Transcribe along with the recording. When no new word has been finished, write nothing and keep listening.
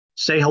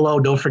Say hello.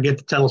 Don't forget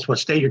to tell us what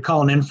state you're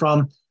calling in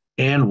from,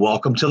 and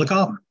welcome to the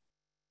call.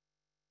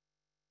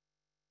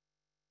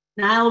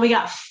 Now we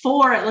got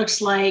 4, it looks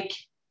like.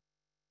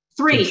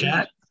 3. In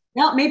chat?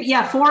 No, maybe,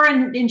 yeah, 4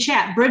 in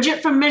chat.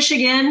 Bridget from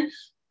Michigan,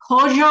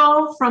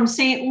 Kojo from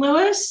St.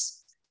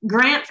 Louis,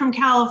 Grant from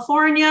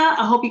California.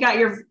 I hope you got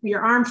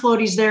your arm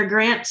floaties there,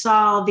 Grant.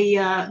 Saw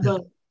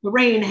the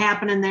rain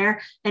happening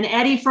there. And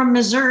Eddie from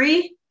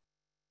Missouri,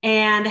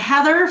 and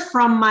Heather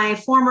from my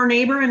former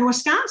neighbor in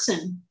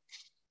Wisconsin.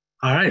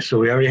 All right, so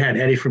we already had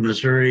Eddie from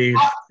Missouri.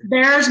 Oh,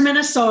 there's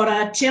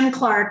Minnesota. Tim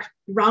Clark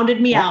rounded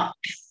me out.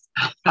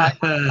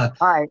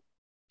 Hi,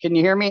 can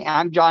you hear me?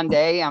 I'm John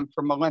Day. I'm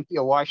from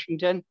Olympia,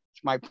 Washington.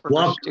 It's my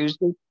first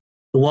Tuesday.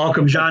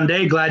 Welcome, John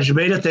Day. Glad you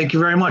made it. Thank you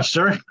very much,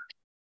 sir.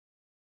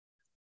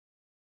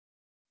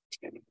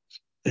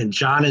 And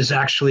John is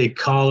actually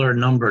caller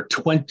number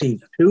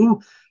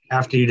 22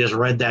 after you just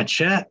read that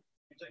chat.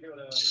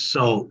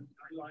 So,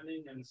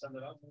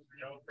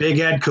 Big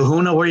Ed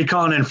Kahuna, where are you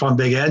calling in from,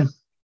 Big Ed?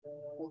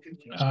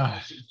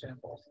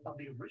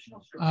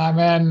 I'm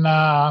in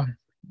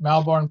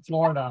Melbourne,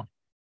 Florida.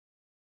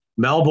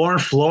 Melbourne,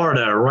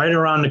 Florida, right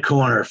around the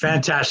corner.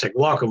 Fantastic.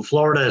 Welcome.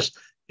 Florida is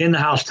in the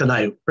house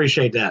tonight.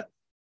 Appreciate that.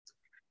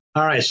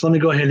 All right, so let me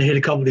go ahead and hit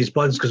a couple of these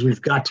buttons because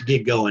we've got to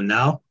get going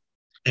now.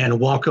 And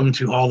welcome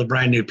to all the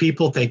brand new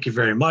people. Thank you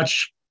very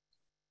much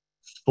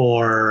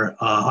for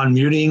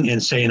unmuting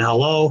and saying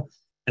hello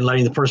and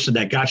letting the person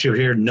that got you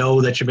here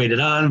know that you made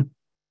it on.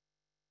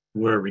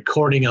 We're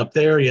recording up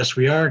there. Yes,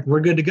 we are. We're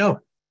good to go.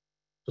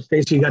 So,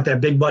 Stacy, you got that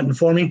big button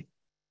for me?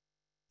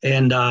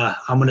 And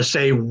I'm going to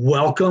say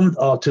welcome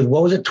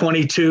to,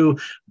 22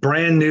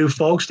 brand new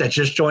folks that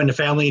just joined the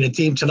family and the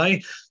team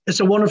tonight.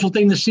 It's a wonderful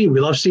thing to see. We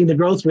love seeing the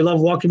growth. We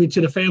love welcoming you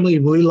to the family.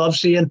 We love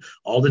seeing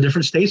all the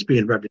different states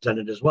being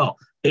represented as well,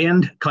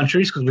 and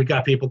countries, because we've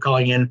got people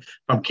calling in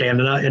from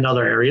Canada and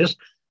other areas.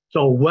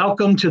 So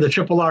welcome to the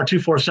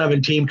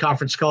RRR247 team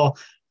conference call.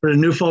 For the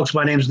new folks,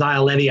 my name is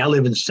Niall Eddy. I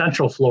live in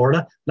Central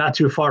Florida, not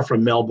too far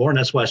from Melbourne.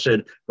 That's why I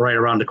said right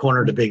around the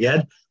corner to Big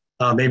Ed.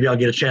 Maybe I'll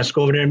get a chance to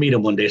go over there and meet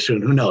him one day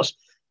soon. Who knows?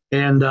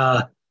 And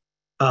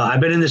I've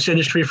been in this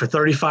industry for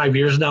 35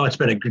 years now. It's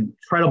been an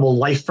incredible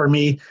life for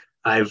me.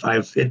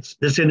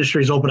 This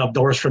industry has opened up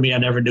doors for me I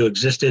never knew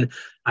existed.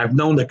 I've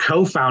known the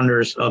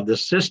co-founders of the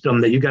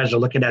system that you guys are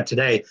looking at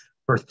today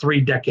for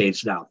 3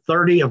 decades now.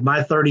 30 of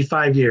my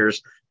 35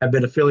 years have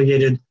been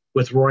affiliated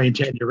with Roy and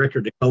Tanya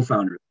Rickard, the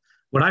co-founders.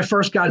 When I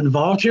first got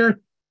involved here,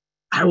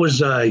 I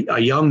was a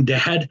young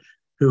dad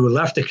who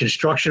left the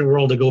construction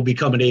world to go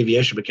become an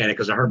aviation mechanic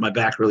because I hurt my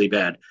back really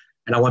bad.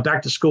 And I went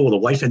back to school with a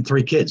wife and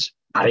 3 kids.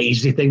 Not an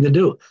easy thing to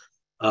do.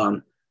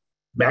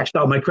 Maxed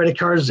out my credit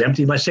cards,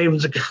 emptied my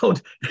savings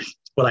account.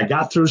 But I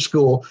got through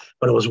school.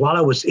 But it was while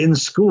I was in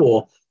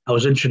school, I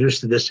was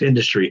introduced to this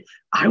industry.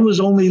 I was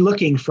only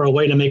looking for a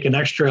way to make an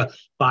extra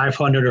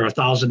 $500 or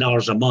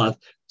 $1,000 a month,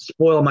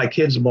 spoil my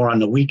kids more on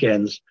the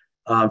weekends,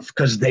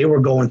 because they were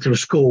going through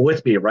school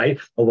with me, right?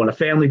 But when a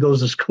family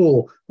goes to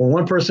school, when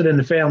one person in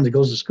the family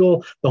goes to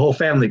school, the whole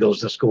family goes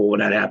to school when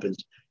that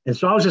happens. And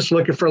so I was just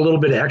looking for a little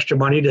bit of extra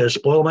money to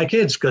spoil my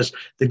kids because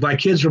my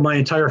kids were my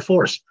entire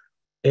force.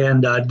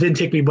 And it didn't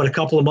take me but a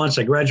couple of months.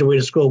 I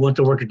graduated school, went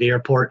to work at the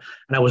airport,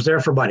 and I was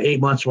there for about 8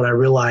 months when I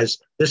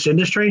realized this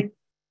industry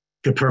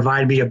could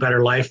provide me a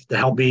better life, to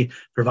help me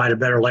provide a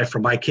better life for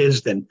my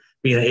kids than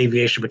being an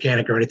aviation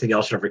mechanic or anything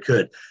else I ever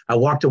could. I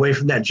walked away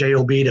from that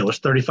job that was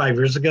 35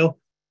 years ago,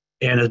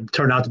 and it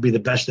turned out to be the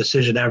best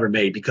decision I ever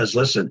made because,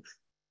 listen,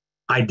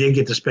 I did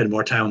get to spend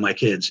more time with my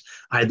kids.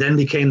 I then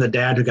became the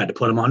dad who got to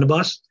put them on the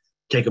bus,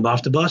 take them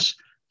off the bus,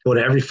 go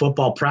to every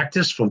football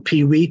practice from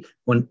Pee Wee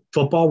when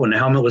the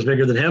helmet was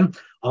bigger than him,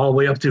 all the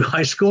way up through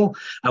high school.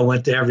 I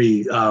went to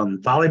every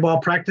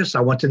volleyball practice.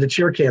 I went to the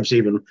cheer camps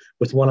even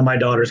with one of my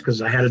daughters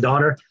because I had a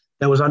daughter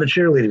that was on the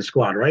cheerleading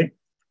squad, right?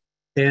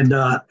 And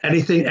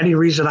any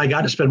reason I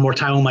got to spend more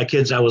time with my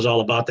kids, I was all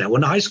about that.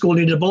 When the high school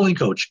needed a bowling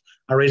coach,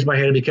 I raised my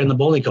hand and became the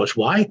bowling coach.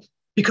 Why?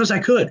 Because I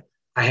could.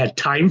 I had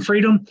time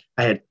freedom,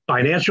 I had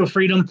financial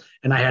freedom,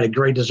 and I had a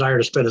great desire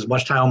to spend as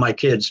much time with my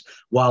kids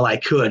while I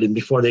could, and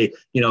before they,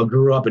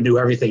 grew up and knew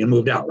everything and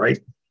moved out, right?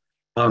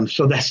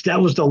 So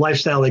that was the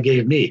lifestyle they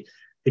gave me.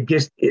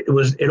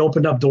 It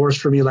opened up doors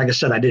for me, like I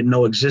said, I didn't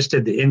know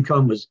existed. The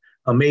income was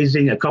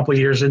amazing. A couple of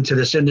years into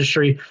this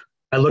industry,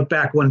 I look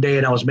back one day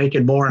and I was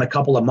making more in a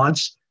couple of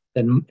months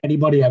than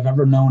anybody I've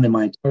ever known in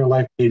my entire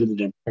life made in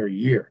an entire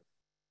year.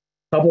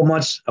 A couple of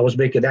months, I was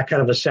making that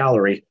kind of a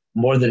salary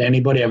more than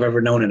anybody I've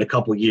ever known in a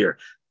couple of years.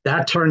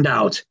 That turned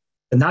out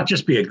to not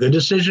just be a good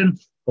decision,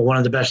 but one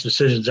of the best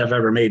decisions I've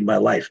ever made in my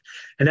life.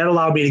 And that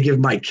allowed me to give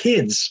my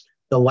kids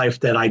the life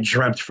that I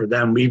dreamt for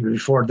them even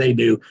before they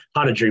knew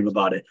how to dream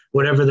about it,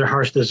 whatever their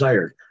hearts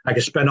desired. I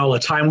could spend all the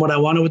time what I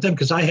wanted with them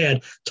because I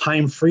had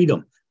time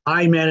freedom.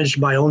 I managed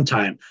my own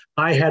time.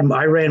 I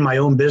ran my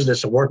own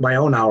business and worked my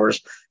own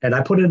hours, and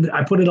I put in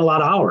a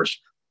lot of hours.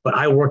 but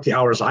I worked the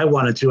hours I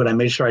wanted to, and I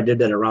made sure I did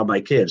that around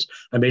my kids.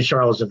 I made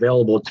sure I was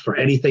available for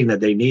anything that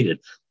they needed.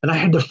 And I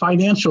had the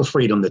financial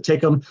freedom to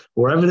take them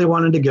wherever they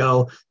wanted to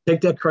go,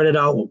 take that credit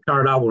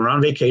card out when we're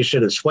on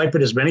vacation and swipe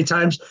it as many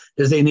times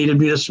as they needed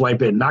me to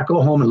swipe it, and not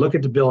go home and look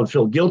at the bill and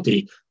feel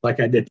guilty like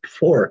I did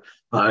before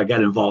I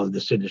got involved in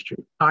this industry.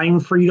 Time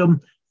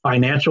freedom,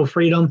 financial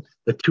freedom,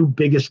 the two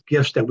biggest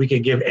gifts that we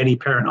can give any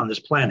parent on this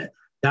planet.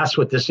 That's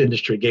what this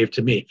industry gave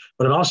to me.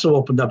 But it also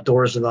opened up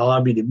doors and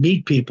allowed me to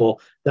meet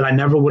people that I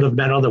never would have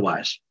met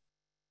otherwise.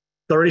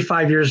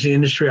 35 years in the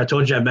industry. I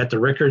told you I met the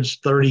Rickards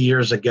 30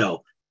 years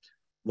ago.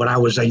 When I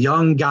was a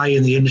young guy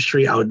in the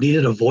industry, I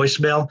needed a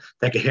voicemail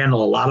that could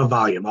handle a lot of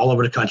volume all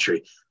over the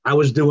country. I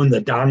was doing the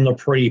Don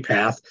LaPree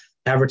path,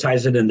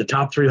 advertising in the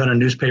top 300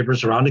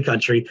 newspapers around the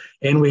country.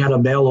 And we had a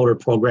mail order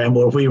program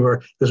where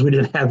because we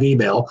didn't have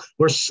email,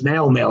 we're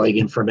snail mailing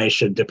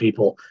information to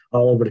people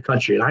all over the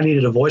country. And I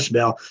needed a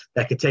voicemail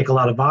that could take a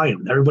lot of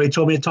volume. Everybody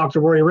told me to talk to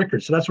Rory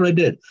Rickards. So that's what I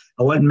did.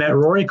 I went and met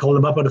Rory, called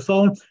him up on the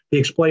phone. He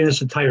explained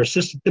this entire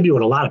system to me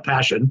with a lot of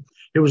passion.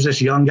 It was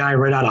this young guy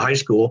right out of high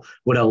school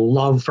with a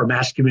love for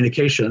mass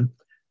communication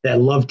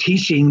that loved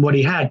teaching what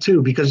he had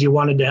too, because he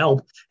wanted to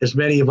help as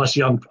many of us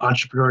young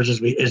entrepreneurs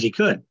as he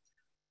could.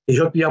 He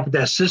hooked me up with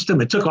that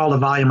system. It took all the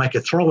volume I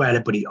could throw at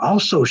it, but he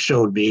also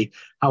showed me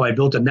how I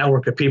built a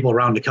network of people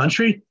around the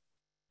country.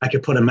 I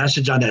could put a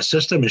message on that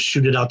system and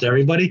shoot it out to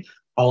everybody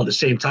all at the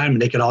same time,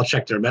 and they could all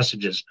check their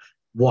messages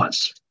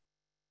once.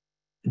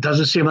 It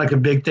doesn't seem like a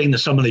big thing to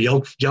some of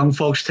the young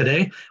folks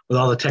today with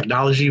all the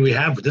technology we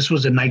have, but this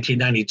was in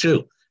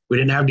 1992. We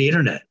didn't have the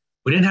internet.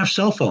 We didn't have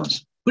cell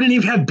phones. We didn't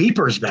even have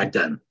beepers back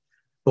then.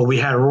 But we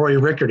had Rory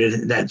Rickard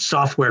and that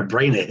software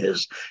brain of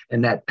his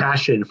and that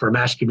passion for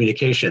mass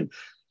communication.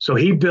 So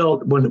he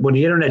built, when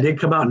the internet did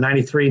come out in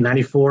 93,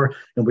 94,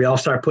 and we all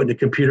started putting the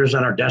computers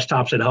on our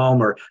desktops at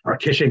home or our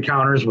kitchen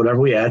counters, whatever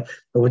we had.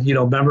 With,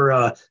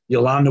 remember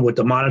Yolanda with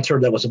the monitor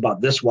that was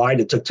about this wide?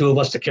 It took two of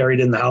us to carry it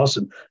in the house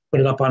and put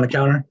it up on the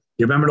counter.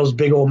 You remember those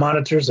big old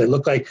monitors? They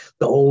look like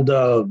the old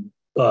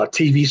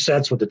TV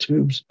sets with the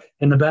tubes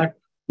in the back.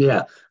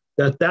 Yeah,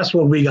 that's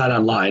when we got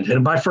online.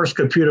 And my first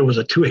computer was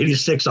a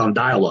 286 on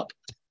dial-up.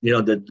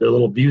 The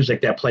little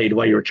music that played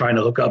while you were trying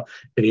to hook up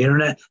to the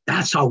internet.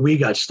 That's how we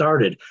got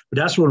started. But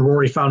that's when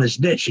Rory found his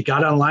niche. He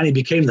got online. He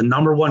became the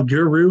 #1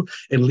 guru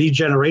in lead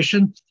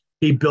generation.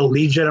 He built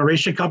lead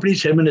generation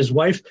companies. Him and his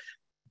wife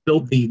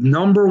built the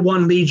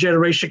 #1 lead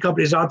generation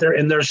companies out there.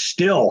 And they're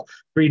still,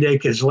 3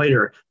 decades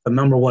later, the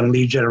 #1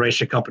 lead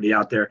generation company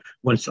out there,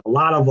 when a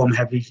lot of them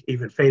have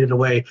even faded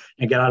away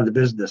and got out of the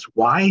business.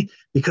 Why?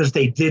 Because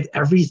they did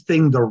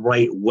everything the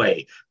right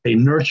way. They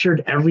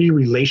nurtured every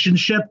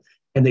relationship,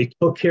 and they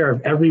took care of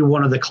every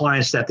one of the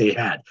clients that they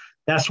had.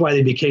 That's why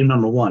they became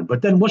 #1.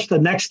 But then what's the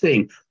next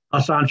thing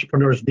us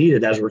entrepreneurs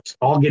needed as we're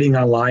all getting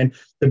online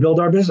to build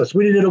our business?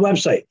 We needed a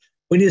website.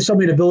 We needed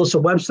somebody to build us a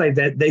website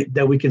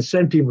that we can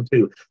send people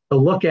to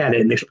look at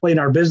it and explain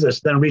our business,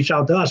 then reach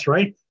out to us,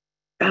 right?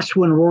 That's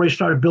when Rory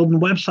started building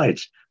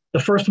websites. The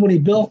first one he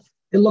built,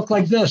 it looked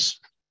like this.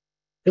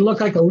 It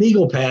looked like a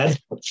legal pad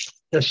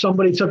that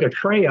somebody took a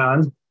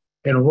crayon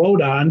and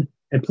wrote on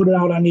and put it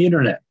out on the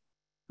internet.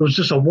 It was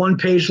just a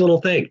one-page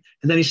little thing.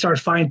 And then he started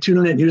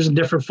fine-tuning it and using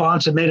different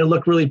fonts and made it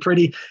look really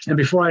pretty. And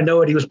before I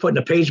know it, he was putting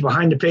a page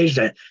behind the page,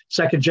 that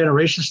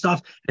second-generation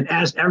stuff. And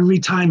as every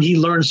time he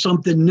learned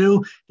something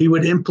new, he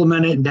would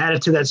implement it and add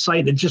it to that site.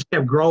 And it just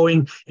kept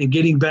growing and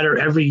getting better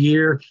every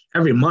year,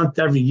 every month,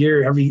 every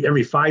year,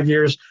 every 5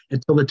 years,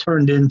 until it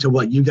turned into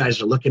what you guys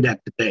are looking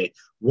at today.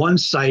 One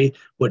site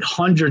with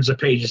hundreds of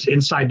pages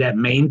inside that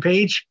main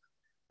page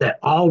that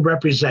all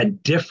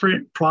represent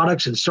different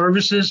products and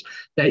services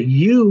that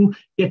you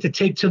get to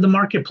take to the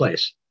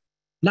marketplace.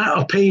 Not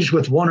a page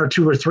with 1 or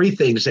 2 or 3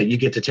 things that you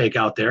get to take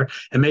out there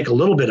and make a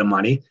little bit of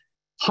money.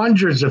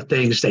 Hundreds of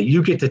things that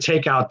you get to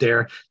take out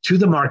there to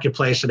the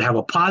marketplace and have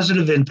a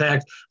positive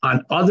impact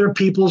on other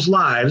people's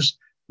lives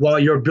while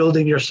you're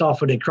building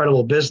yourself an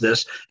incredible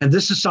business. And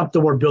this is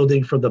something we're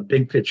building for the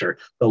big picture,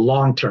 the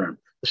long term.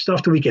 The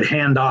stuff that we can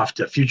hand off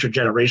to future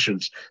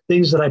generations,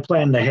 things that I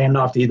plan to hand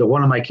off to either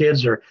one of my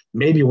kids or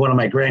maybe one of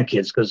my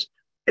grandkids, because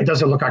it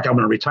doesn't look like I'm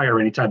going to retire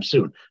anytime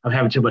soon. I'm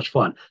having too much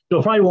fun. So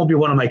it probably won't be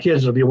one of my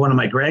kids. It'll be one of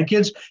my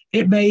grandkids.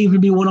 It may even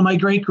be one of my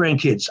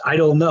great-grandkids. I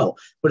don't know.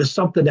 But it's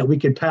something that we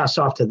can pass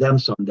off to them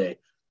someday.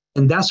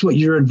 And that's what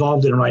you're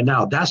involved in right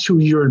now. That's who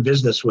you're in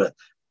business with.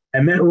 I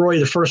met Roy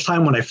the first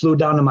time when I flew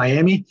down to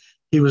Miami.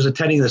 He was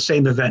attending the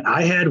same event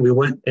I had. We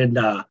went and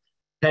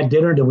had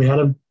dinner, then we had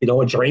a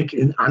drink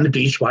on the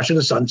beach watching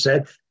the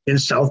sunset in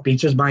South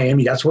Beaches,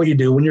 Miami. That's what you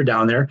do when you're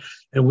down there.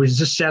 And we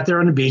just sat there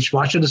on the beach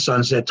watching the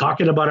sunset,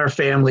 talking about our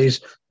families,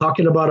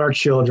 talking about our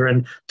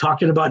children,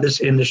 talking about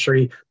this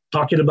industry,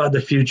 talking about the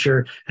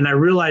future. And I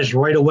realized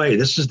right away,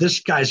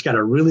 this guy's got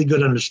a really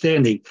good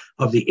understanding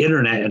of the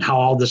internet and how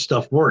all this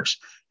stuff works.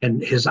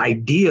 And his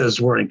ideas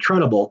were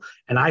incredible.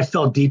 And I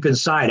felt deep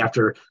inside,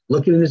 after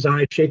looking in his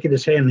eyes, shaking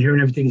his hand, and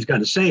hearing everything he's got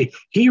to say,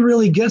 he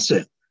really gets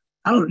it.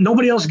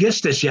 Nobody else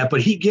gets this yet,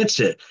 but he gets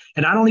it.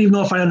 And I don't even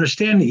know if I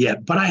understand it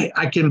yet, but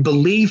I can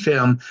believe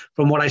him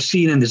from what I've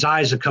seen in his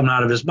eyes that come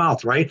out of his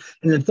mouth, right?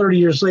 And then 30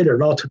 years later,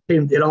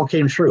 it all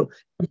came true.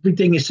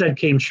 Everything he said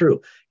came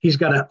true. He's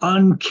got an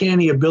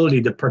uncanny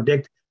ability to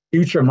predict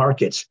future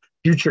markets,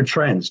 future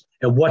trends,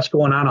 and what's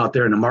going on out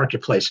there in the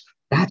marketplace.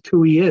 That's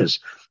who he is.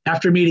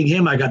 After meeting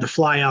him, I got to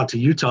fly out to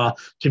Utah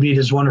to meet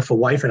his wonderful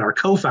wife and our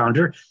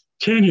co-founder,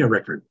 Tanya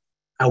Rickard.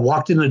 I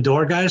walked in the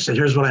door, guys, and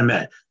here's what I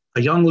met.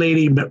 A young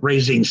lady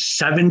raising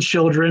 7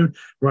 children,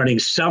 running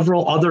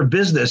several other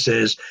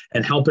businesses,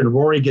 and helping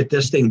Rory get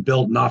this thing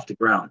built and off the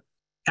ground.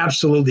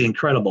 Absolutely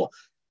incredible.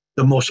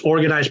 The most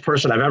organized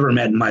person I've ever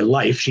met in my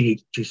life. She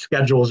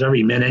schedules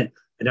every minute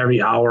and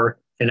every hour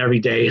and every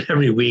day and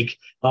every week,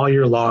 all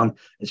year long.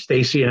 And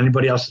Stacy and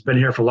anybody else that's been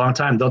here for a long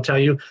time, they'll tell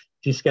you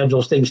she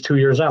schedules things 2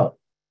 years out.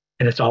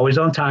 And it's always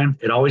on time.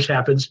 It always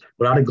happens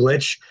without a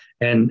glitch,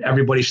 and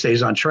everybody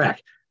stays on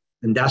track.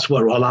 And that's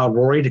what allowed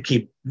Rory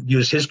to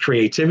use his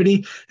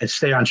creativity and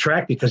stay on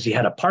track, because he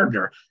had a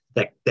partner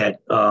that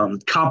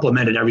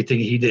complemented everything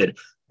he did.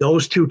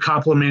 Those two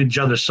complemented each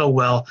other so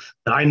well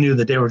that I knew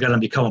that they were going to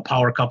become a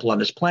power couple on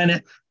this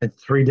planet. And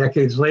 3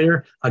 decades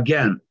later,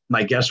 again,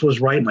 my guess was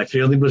right. My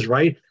feeling was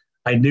right.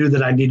 I knew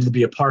that I needed to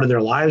be a part of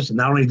their lives. And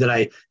not only did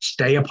I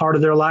stay a part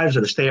of their lives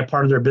or to stay a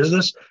part of their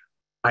business,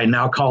 I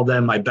now call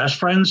them my best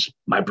friends,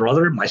 my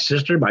brother, my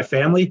sister, my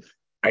family.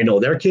 I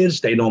know their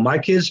kids. They know my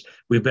kids.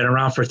 We've been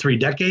around for 3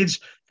 decades.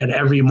 And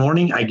every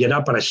morning I get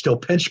up and I still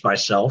pinch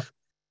myself.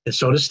 And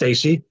so does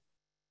Stacy.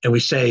 And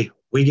we say,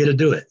 we get to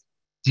do it.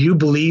 Do you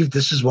believe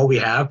this is what we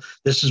have?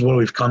 This is what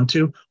we've come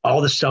to? All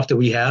the stuff that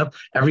we have,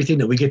 everything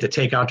that we get to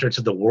take out there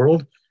to the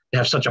world, to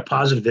have such a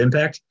positive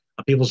impact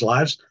on people's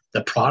lives,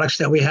 the products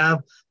that we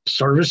have,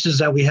 services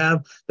that we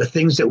have, the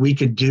things that we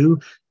could do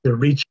to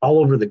reach all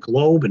over the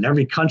globe, in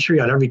every country,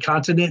 on every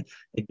continent,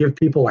 and give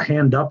people a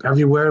hand up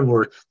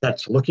everywhere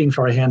that's looking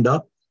for a hand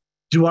up.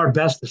 Do our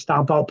best to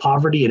stomp out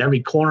poverty in every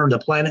corner of the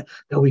planet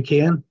that we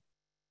can.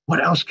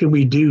 What else can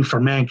we do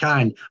for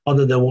mankind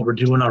other than what we're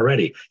doing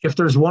already? If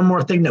there's one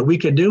more thing that we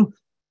could do,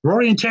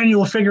 Rory and Tanya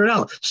will figure it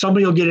out.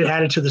 Somebody will get it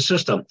added to the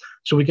system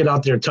so we get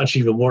out there and touch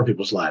even more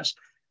people's lives.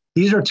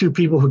 These are 2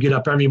 people who get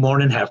up every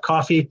morning, have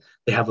coffee,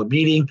 they have a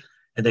meeting,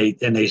 and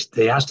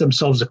they ask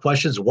themselves the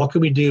questions: what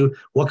can we do?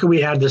 What can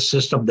we add to this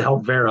system to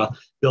help Vera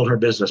build her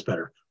business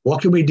better?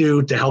 What can we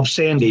do to help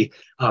Sandy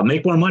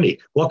make more money?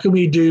 What can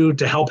we do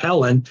to help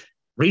Helen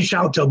reach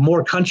out to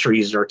more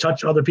countries or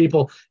touch other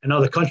people in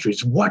other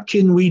countries? What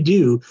can we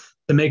do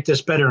to make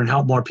this better and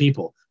help more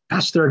people?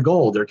 That's their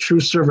goal. They're true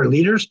servant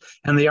leaders,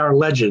 and they are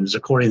legends,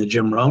 according to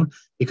Jim Rohn,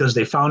 because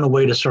they found a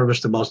way to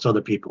service the most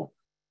other people.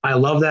 I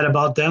love that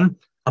about them.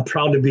 I'm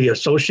proud to be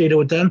associated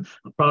with them.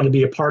 I'm proud to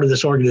be a part of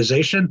this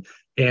organization.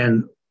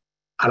 And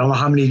I don't know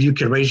how many of you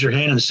can raise your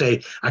hand and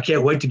say, I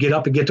can't wait to get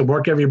up and get to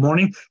work every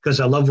morning because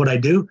I love what I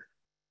do.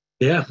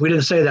 Yeah, we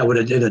didn't say that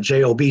in the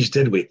JOBs,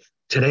 did we?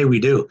 Today we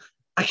do.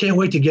 I can't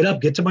wait to get up,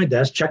 get to my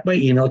desk, check my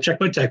email, check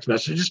my text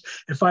messages,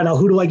 and find out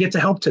who do I get to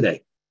help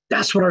today.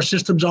 That's what our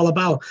system's all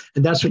about.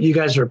 And that's what you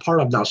guys are a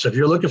part of now. So if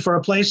you're looking for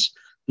a place,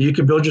 you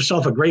can build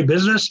yourself a great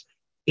business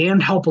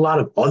and help a lot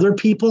of other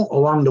people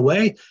along the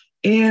way,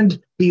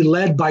 and be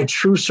led by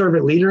true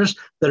servant leaders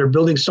that are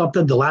building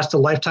something to last a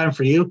lifetime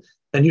for you,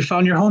 then you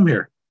found your home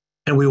here.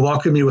 And we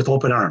welcome you with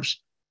open arms.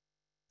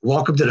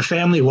 Welcome to the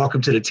family.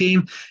 Welcome to the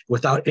team.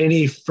 Without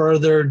any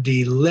further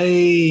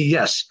delay,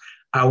 yes,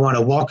 I want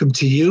to welcome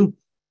to you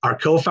our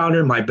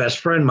co-founder, my best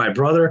friend, my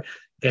brother,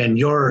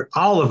 and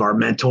all of our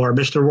mentor,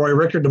 Mr. Roy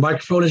Rickard. The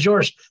microphone is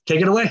yours.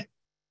 Take it away.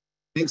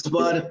 Thanks,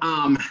 Bud.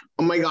 Oh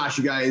my gosh,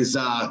 you guys.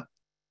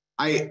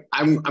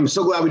 I'm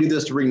so glad we do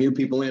this to bring new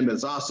people in, but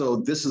it's also,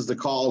 this is the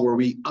call where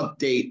we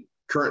update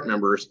current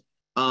members.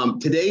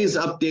 Today's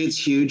update's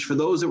huge. For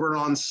those that were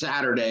on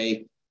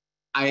Saturday,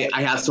 I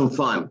had some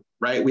fun,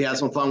 right? We had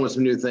some fun with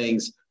some new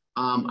things.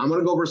 I'm going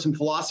to go over some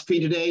philosophy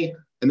today,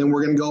 and then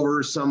we're going to go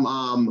over some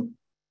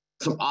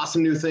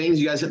awesome new things.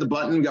 You guys hit the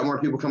button. We got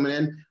more people coming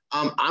in.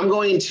 I'm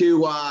going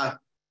to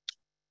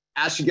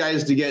ask you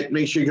guys to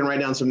make sure you can write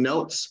down some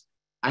notes.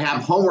 I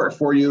have homework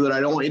for you that I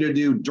don't want you to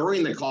do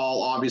during the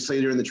call, obviously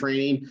during the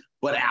training,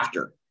 but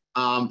after.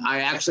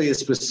 I actually have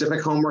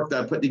specific homework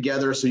that I put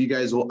together so you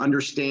guys will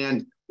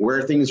understand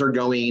where things are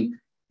going.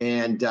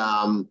 And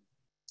I'm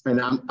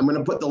going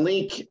to put the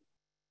link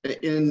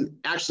in.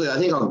 Actually, I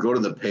think I'll go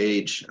to the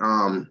page.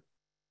 Hold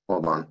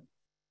on.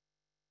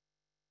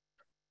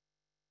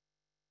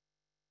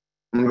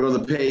 I'm going to go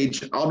to the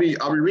page. I'll be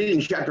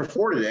reading chapter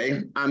 4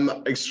 today. I'm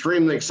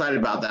extremely excited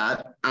about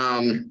that.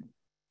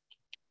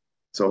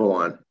 So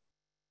hold on.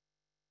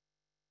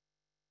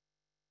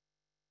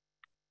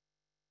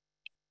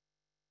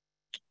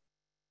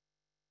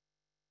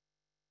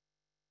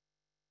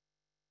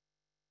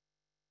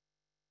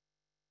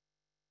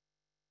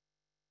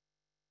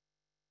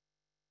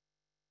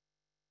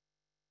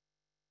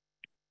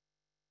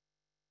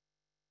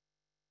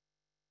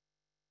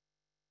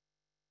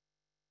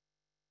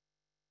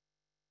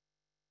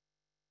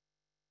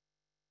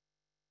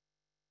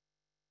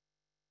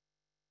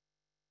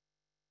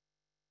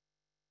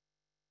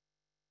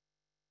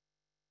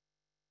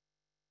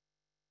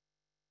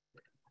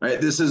 Right.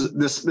 This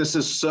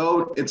is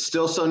so, it's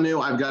still so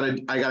new. I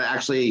gotta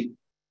actually,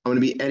 I'm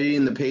gonna be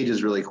editing the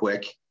pages really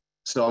quick.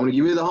 So I'm gonna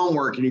give you the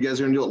homework and you guys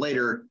are gonna do it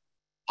later.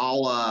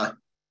 I'll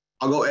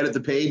go edit the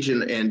page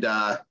and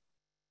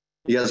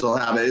you guys will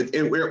have it.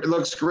 It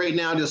looks great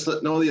now. Just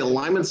know the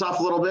alignment's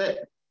off a little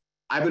bit.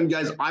 I've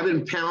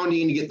been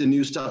pounding to get the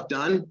new stuff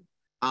done.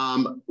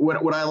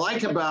 What I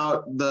like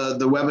about the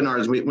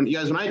webinars,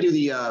 when I do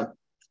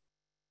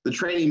the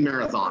training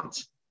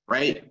marathons,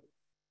 right?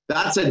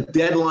 That's a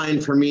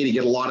deadline for me to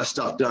get a lot of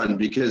stuff done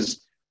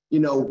because,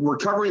 we're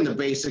covering the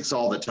basics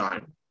all the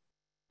time.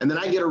 And then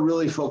I get to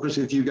really focus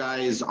with you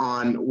guys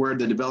on where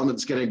the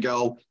development's going to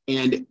go.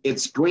 And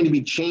it's going to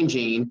be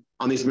changing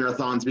on these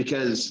marathons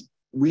because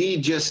we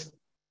just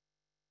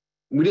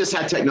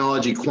had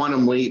technology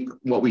quantum leap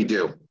what we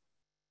do.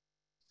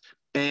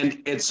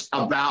 And it's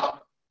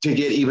about to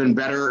get even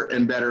better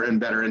and better and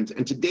better.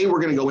 And today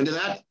we're going to go into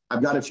that.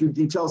 I've got a few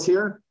details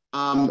here.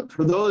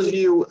 For those of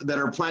you that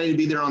are planning to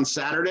be there on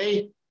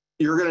Saturday,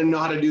 you're going to know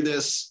how to do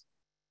this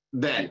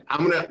then.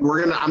 I'm going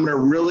to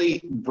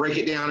really break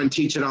it down and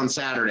teach it on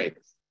Saturday.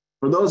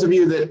 For those of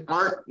you that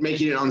aren't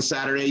making it on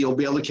Saturday, you'll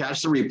be able to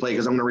catch the replay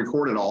because I'm going to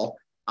record it all.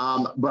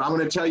 But I'm going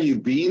to tell you,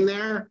 being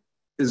there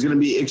is going to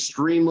be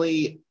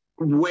extremely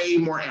way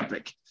more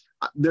epic.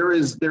 There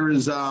is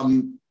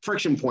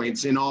friction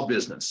points in all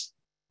business.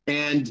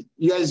 And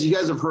you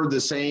guys have heard the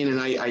saying, and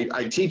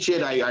I teach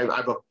it. I'm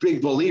a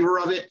big believer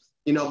of it.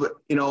 But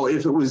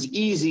if it was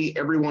easy,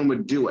 everyone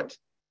would do it.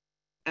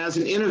 As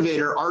an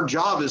innovator, our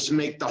job is to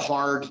make the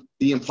hard,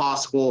 the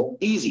impossible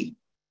easy,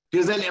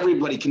 because then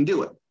everybody can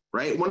do it,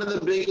 right? One of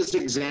the biggest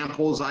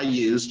examples I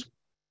used,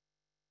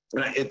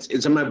 and it's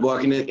in my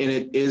book, and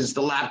it is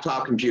the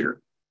laptop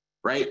computer,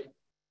 right?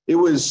 It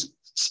was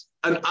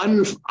an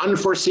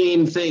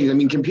unforeseen thing. I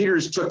mean,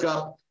 computers took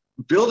up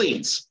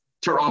buildings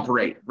to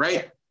operate,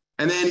 right?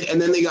 And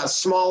then they got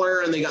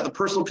smaller and they got the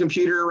personal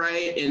computer,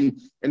 right?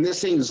 And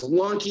this thing's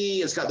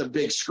lunky, it's got the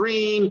big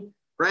screen,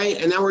 right?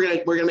 And now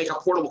we're gonna make a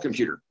portable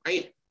computer,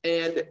 right?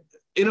 And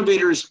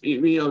innovators,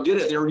 did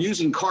it. They were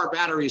using car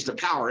batteries to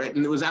power it,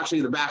 and it was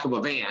actually the back of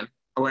a van,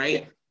 all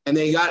right? And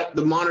they got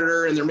the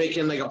monitor and they're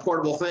making like a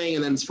portable thing.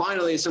 And then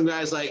finally some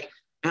guy's like,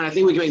 and I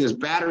think we can make this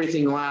battery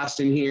thing last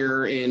in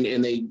here,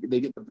 and they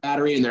get the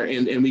battery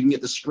and we can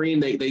get the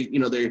screen.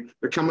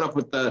 They're coming up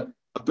with a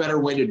better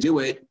way to do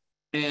it.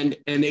 And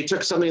they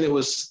took something that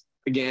was,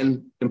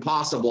 again,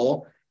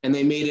 impossible, and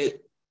they made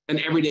it an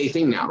everyday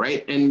thing now,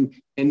 right? And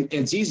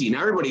it's easy.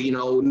 Now everybody,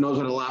 knows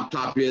what a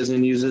laptop is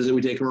and uses it.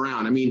 We take them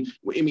around. I mean,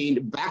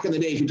 back in the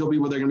day, if you told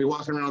people they're going to be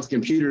walking around with a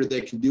computer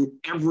that can do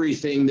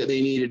everything that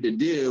they needed to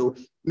do,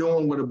 no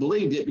one would have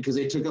believed it because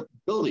they took up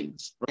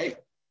buildings, right?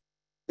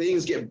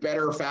 Things get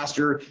better,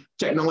 faster.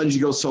 Technology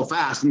goes so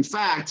fast. In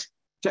fact,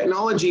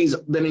 technology's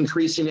been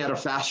increasing at a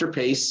faster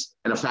pace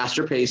and a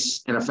faster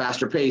pace and a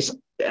faster pace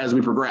as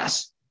we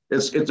progress.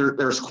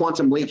 There's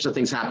quantum leaps of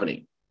things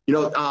happening.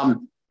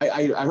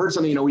 I heard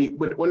something,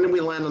 when did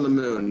we land on the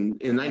moon?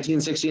 In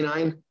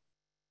 1969?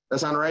 That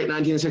sound right?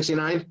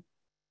 1969?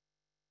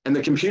 And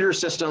the computer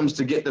systems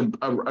to get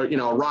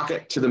a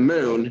rocket to the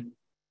moon,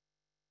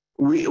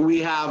 we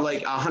have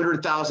like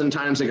 100,000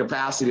 times the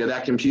capacity of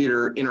that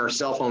computer in our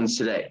cell phones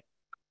today,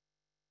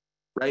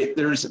 right?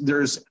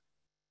 There's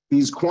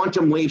these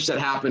quantum leaps that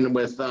happen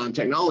with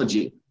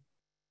technology.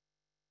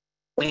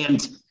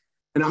 And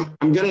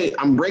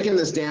I'm breaking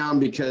this down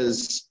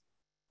because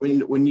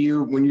when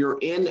you're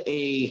in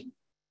a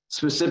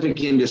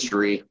specific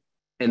industry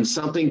and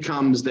something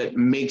comes that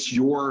makes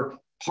your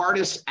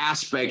hardest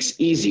aspects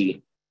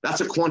easy,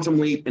 that's a quantum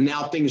leap, and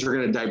now things are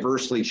going to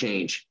diversely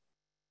change.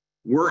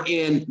 We're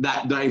in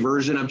that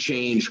diversion of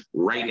change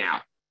right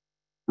now.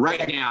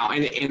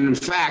 And in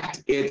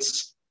fact,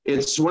 it's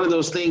one of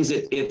those things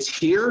that it's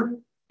here,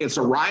 it's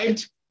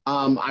arrived.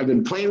 I've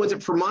been playing with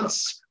it for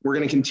months. We're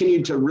going to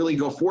continue to really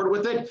go forward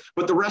with it,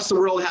 but the rest of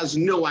the world has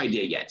no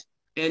idea yet.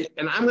 And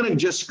I'm going to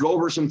just go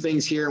over some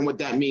things here and what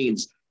that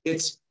means.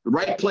 It's the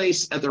right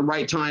place at the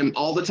right time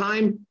all the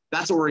time.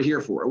 That's what we're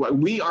here for.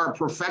 We are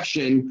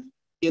perfection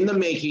in the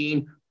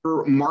making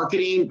for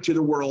marketing to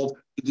the world,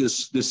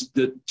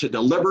 to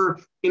deliver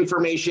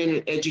information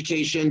and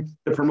education,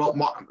 to promote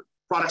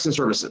products and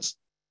services.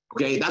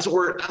 Okay, that's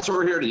what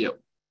we're here to do.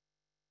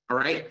 All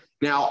right.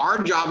 Now,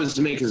 our job is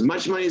to make as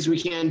much money as we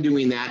can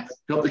doing that,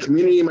 help the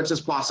community as much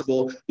as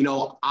possible.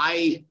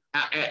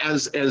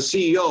 As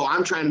CEO,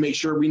 I'm trying to make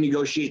sure we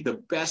negotiate the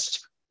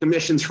best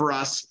commissions for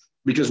us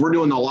because we're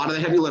doing a lot of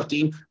the heavy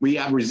lifting. We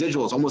have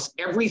residuals. Almost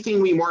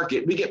everything we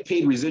market, we get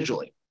paid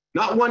residually.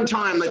 Not one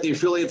time like the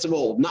affiliates of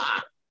old. Nah,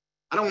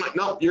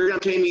 no, you're going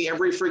to pay me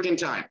every freaking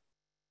time.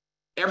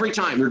 Every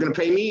time you're going to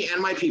pay me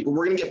and my people.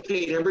 We're going to get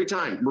paid every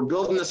time. We're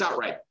building this out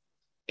right.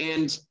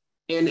 And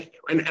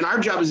our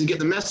job is to get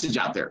the message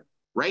out there,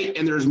 right?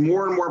 And there's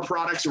more and more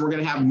products, and we're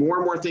going to have more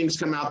and more things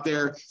come out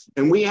there.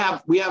 And we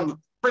have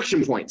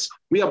friction points.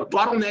 We have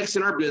bottlenecks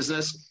in our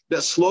business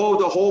that slow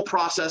the whole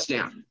process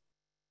down.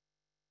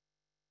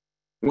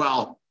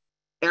 Well,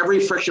 every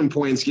friction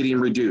point is getting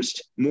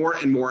reduced more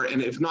and more,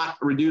 and if not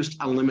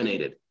reduced,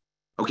 eliminated.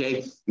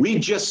 Okay, we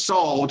just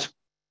solved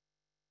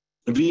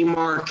V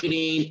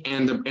marketing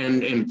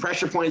and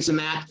pressure points in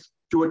that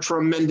to a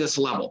tremendous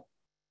level.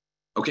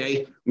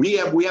 Okay, we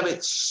have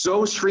it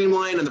so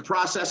streamlined in the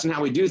process and how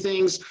we do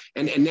things,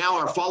 and now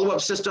our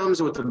follow-up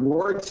systems with the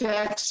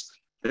Vortex,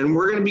 and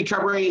we're going to be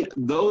covering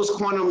those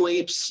quantum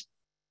leaps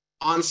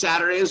on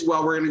Saturday as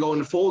well. We're going to go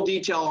into full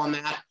detail on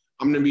that.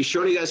 I'm going to be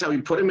showing you guys how we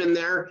put them in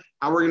there,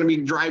 how we're going to be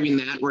driving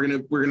that. We're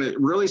going to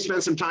really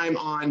spend some time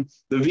on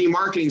the V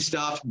marketing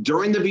stuff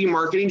during the V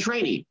marketing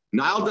training.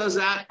 Niall does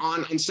that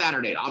on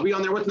Saturday. I'll be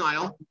on there with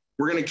Niall.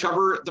 We're going to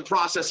cover the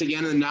process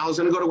again, and Niall's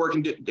going to go to work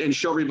and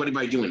show everybody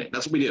by doing it.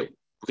 That's what we do.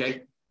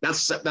 Okay,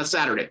 that's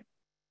Saturday.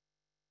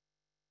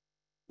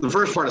 The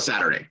first part of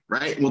Saturday,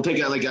 right? We'll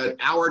take like an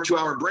hour, 2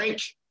 hour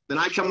break. Then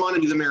I come on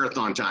and do the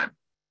marathon time.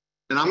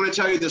 And I'm going to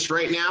tell you this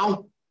right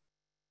now.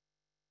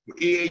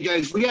 You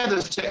guys, we have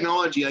this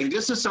technology. Like,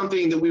 this is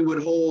something that we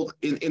would hold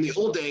in the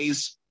old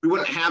days. We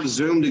wouldn't have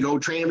Zoom to go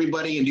train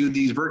everybody and do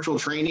these virtual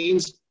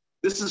trainings.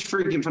 This is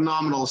freaking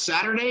phenomenal.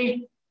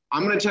 Saturday,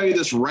 I'm going to tell you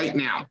this right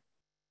now.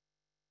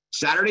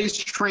 Saturday's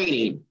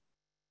training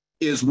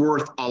is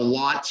worth a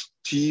lot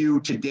to you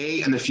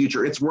today and the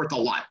future. It's worth a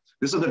lot.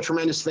 This is a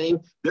tremendous thing.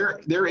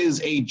 There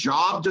is a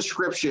job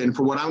description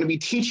for what I'm going to be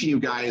teaching you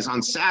guys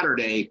on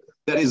Saturday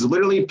that is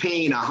literally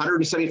paying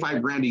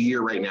 175 grand a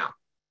year right now.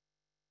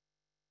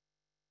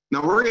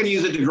 Now we're going to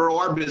use it to grow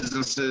our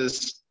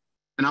businesses,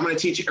 and I'm going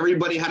to teach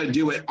everybody how to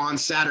do it on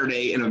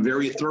Saturday in a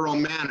very thorough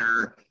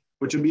manner,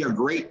 which would be a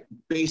great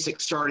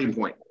basic starting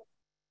point.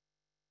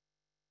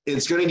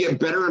 It's going to get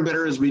better and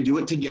better as we do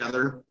it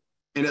together.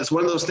 And it's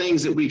one of those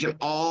things that we can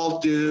all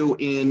do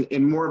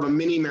in more of a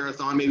mini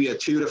marathon, maybe a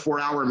 2 to 4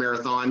 hour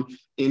marathon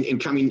in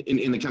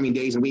the coming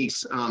days and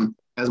weeks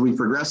as we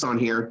progress on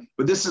here.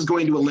 But this is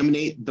going to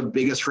eliminate the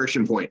biggest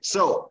friction point.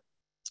 So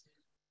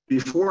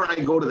before I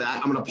go to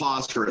that, I'm going to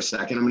pause for a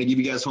second. I'm going to give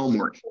you guys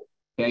homework.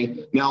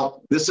 Okay.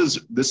 Now this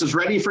is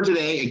ready for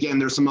today. Again,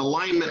 there's some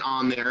alignment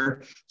on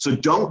there. So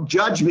don't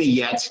judge me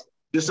yet.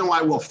 Just know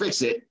I will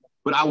fix it.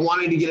 But I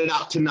wanted to get it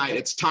out tonight.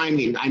 It's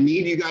timing. I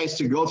need you guys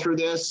to go through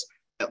this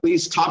at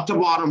least top to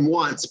bottom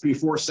once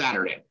before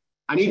Saturday.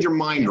 I need your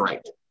mind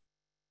right.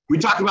 We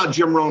talk about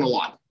Jim Rohn a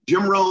lot.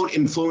 Jim Rohn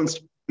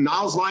influenced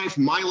Niall's life,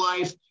 my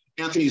life,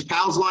 Anthony's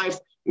pal's life.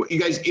 You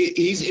guys,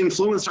 he's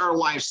influenced our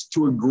lives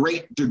to a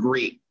great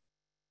degree.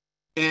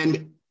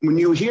 And when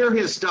you hear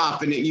his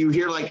stuff and you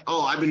hear like,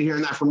 oh, I've been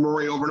hearing that from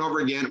Rory over and over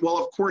again. Well,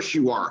 of course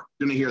you are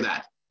going to hear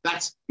that.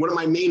 That's one of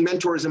my main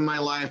mentors in my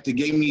life that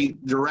gave me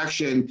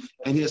direction.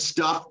 And his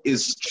stuff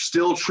is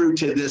still true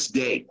to this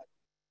day.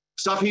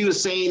 Stuff he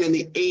was saying in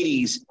the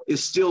 80s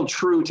is still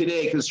true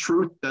today because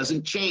truth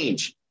doesn't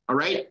change. All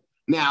right.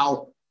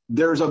 Now,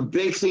 there's a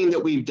big thing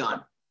that we've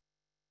done.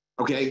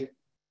 Okay.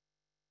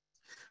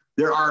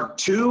 There are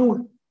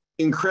two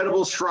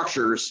incredible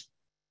structures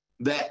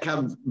that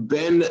have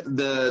been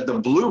the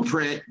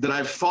blueprint that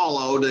I've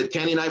followed, that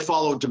Kenny and I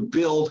followed to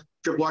build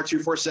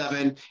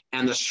RRR247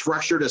 and the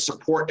structure to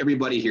support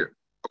everybody here.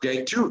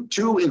 Okay.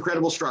 Two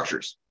incredible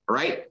structures. All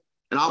right.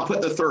 And I'll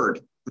put the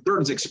third. The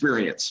third is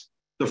experience.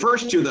 The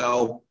first two,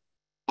 though,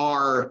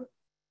 are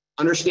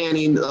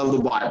understanding of the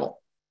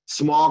Bible,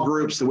 small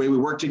groups, the way we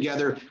work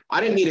together.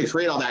 I didn't need to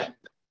create all that.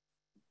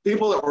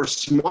 People that were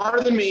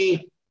smarter than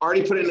me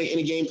already put in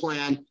a game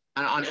plan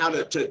on how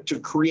to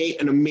create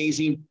an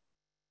amazing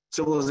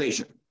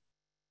civilization,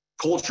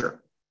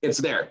 culture. It's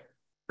there,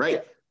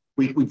 right?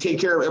 We take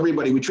care of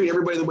everybody. We treat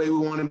everybody the way we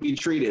want to be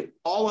treated.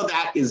 All of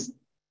that is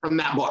from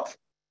that book,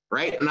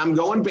 right? And I'm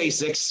going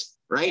basics,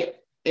 right?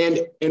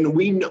 And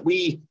we've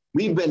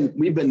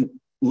been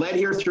led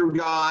here through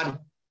God.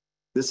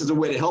 This is a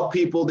way to help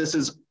people. This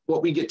is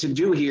what we get to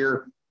do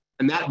here.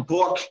 And that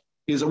book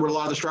is where a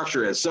lot of the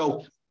structure is.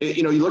 So,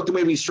 you look the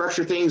way we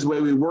structure things, the way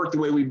we work, the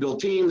way we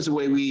build teams, the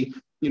way we,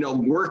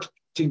 work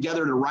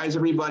together to rise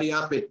everybody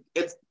up.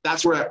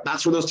 That's where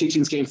those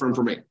teachings came from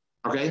for me.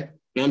 Okay.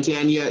 And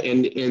Tanya,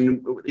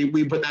 and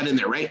we put that in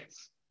there, right?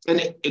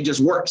 And it just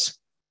works.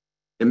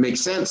 It makes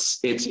sense.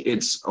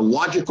 It's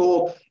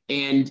logical,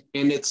 and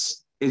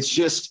it's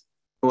just,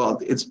 well,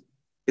 it's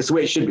the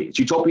way it should be. It's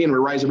utopian. We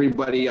rise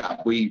everybody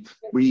up. We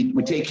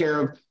take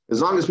care of,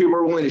 as long as people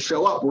are willing to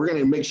show up, we're going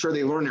to make sure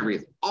they learn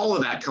everything. All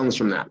of that comes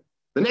from that.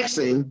 The next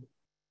thing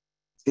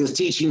is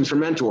teachings from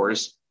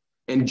mentors,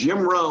 and Jim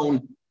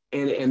Rohn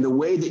and the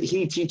way that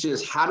he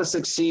teaches how to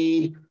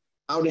succeed,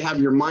 how to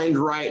have your mind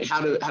right,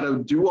 how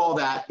to do all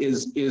that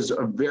is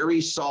a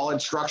very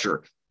solid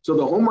structure. So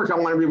the homework I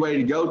want everybody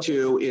to go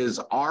to is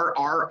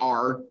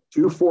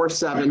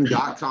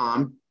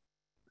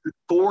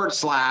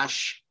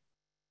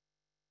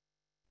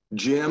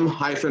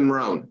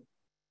RRR247.com/Jim-Rohn.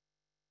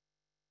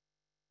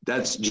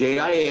 That's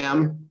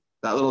JIM,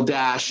 that little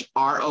dash,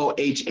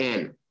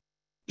 ROHN,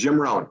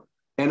 Jim Rohn.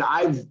 And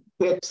I've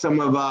picked some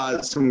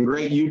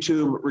great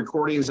YouTube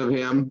recordings of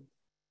him.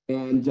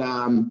 And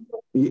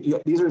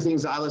these are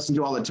things that I listen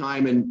to all the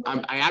time. And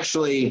I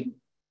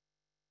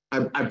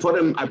put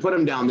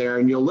him down there,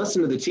 and you'll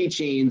listen to the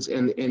teachings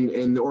and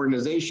the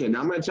organization.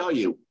 I'm going to tell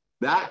you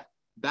that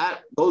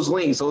those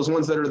links, those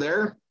ones that are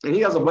there, and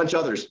he has a bunch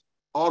of others,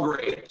 all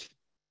great.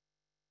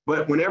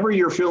 But whenever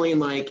you're feeling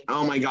like,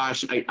 oh my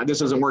gosh,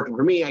 this isn't working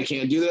for me, I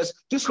can't do this,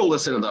 just go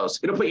listen to those.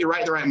 It'll put you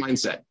right in the right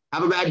mindset.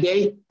 Have a bad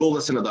day, go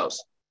listen to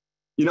those.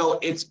 You know,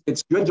 it's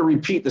good to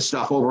repeat the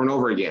stuff over and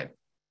over again.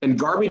 And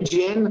garbage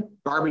in,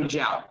 garbage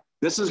out.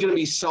 This is going to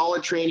be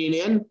solid training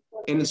in,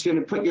 and it's going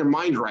to put your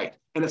mind right.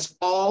 And it's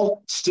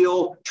all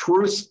still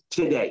truths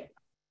today.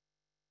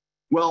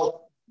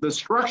 Well, the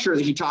structure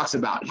that he talks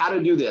about, how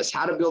to do this,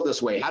 how to build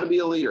this way, how to be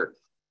a leader,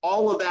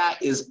 all of that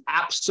is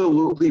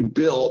absolutely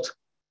built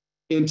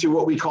into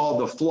what we call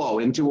the flow,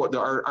 into what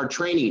our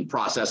training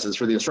processes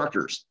for the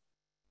instructors.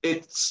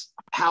 It's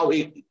how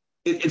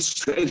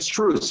it's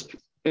truths.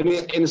 And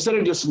instead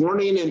of just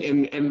learning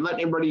and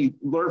letting everybody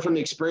learn from the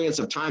experience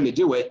of time to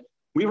do it,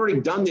 we've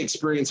already done the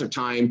experience of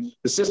time.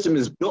 The system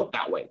is built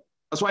that way.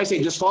 That's why I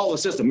say just follow the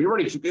system.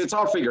 It's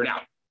all figured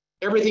out.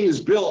 Everything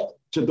is built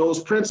to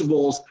those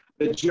principles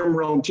that Jim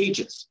Rohn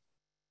teaches.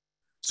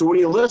 So when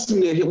you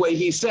listen to what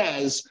he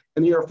says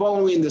and you're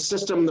following the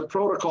system, the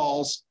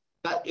protocols,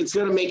 that it's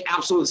going to make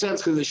absolute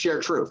sense because it's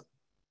shared truth.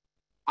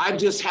 I've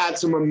just had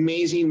some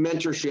amazing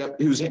mentorship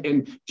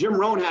and Jim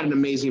Rohn had an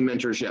amazing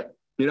mentorship.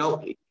 You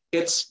know,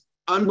 it's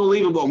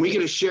unbelievable. And we get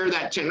to share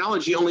that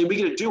technology, only we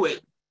get to do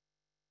it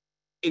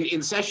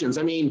in sessions.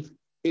 I mean,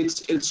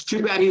 it's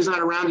too bad he's not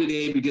around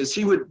today because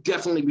he would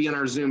definitely be on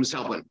our Zooms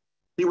helping.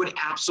 He would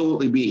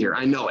absolutely be here.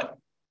 I know it.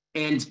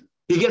 And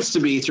he gets to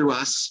be through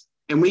us,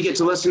 and we get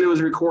to listen to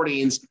his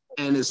recordings,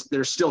 and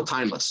they're still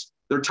timeless.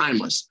 They're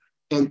timeless.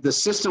 And the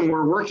system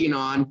we're working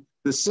on,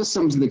 the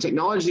systems and the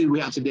technology we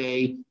have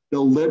today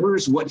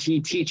delivers what he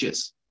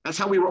teaches. That's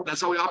how we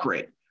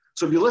operate.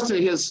 So if you listen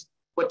to his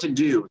what to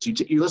do,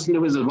 you listen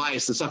to his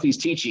advice, the stuff he's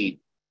teaching,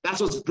 that's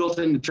what's built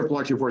into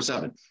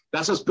RRR247.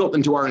 That's what's built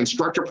into our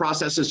instructor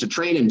processes to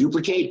train and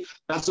duplicate.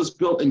 That's what's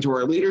built into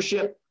our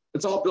leadership.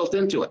 It's all built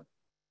into it.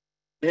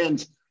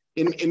 And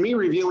in me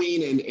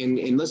reviewing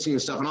and listening to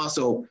stuff, and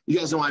also you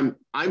guys know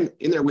I'm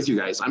in there with you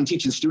guys. I'm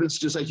teaching students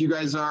just like you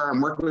guys are. I'm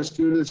working with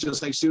students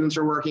just like students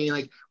are working.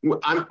 Like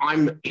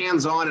I'm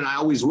hands-on, and I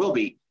always will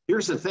be.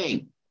 Here's the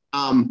thing.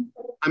 I'm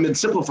in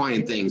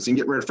simplifying things and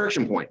get rid of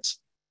friction points.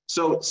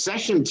 So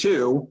session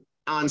 2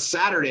 on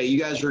Saturday, you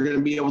guys are going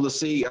to be able to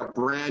see a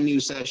brand new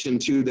session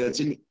 2 that's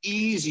an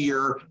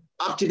easier,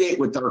 up to date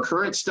with our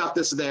current stuff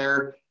that's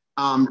there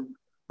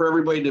for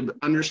everybody to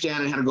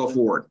understand and how to go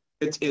forward.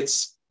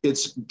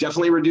 It's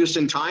definitely reduced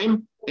in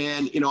time,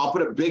 and I'll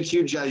put a big,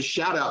 huge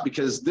shout out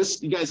because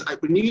this, you guys,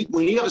 when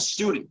you have a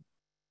student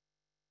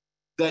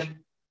that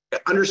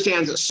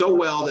understands it so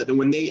well that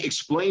when they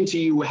explain to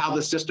you how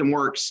the system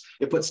works,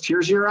 it puts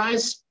tears in your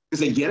eyes because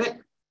they get it.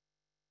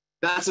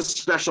 That's a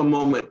special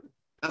moment.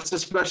 That's a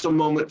special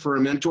moment for a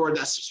mentor.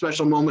 That's a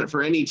special moment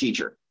for any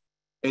teacher.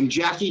 And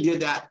Jackie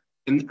did that.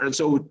 And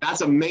so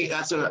that's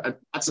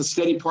a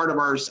steady part of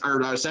our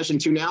session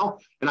 2 now.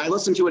 And I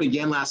listened to it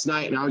again last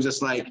night, and I was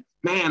just like,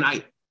 man,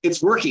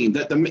 it's working.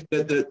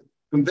 The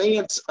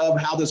conveyance of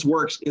how this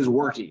works is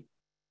working,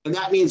 and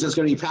that means it's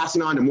going to be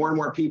passing on to more and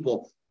more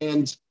people.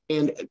 And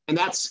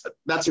that's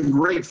a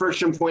great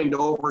friction point to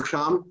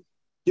overcome.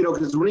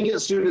 Because when you get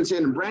students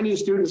in, brand new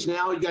students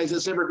now, you guys,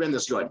 it's never been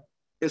this good.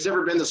 It's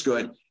never been this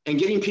good. And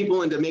getting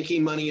people into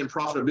making money and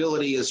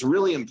profitability is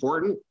really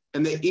important.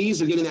 And the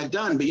ease of getting that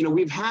done. But,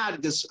 we've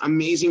had this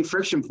amazing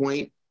friction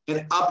point,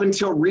 and up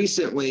until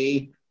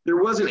recently, there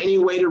wasn't any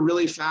way to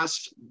really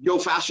go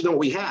faster than what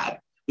we had.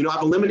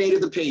 I've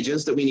eliminated the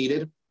pages that we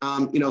needed.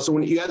 So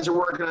when you guys are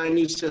working on a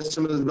new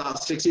system, it's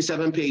about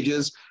 67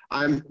 pages.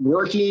 I'm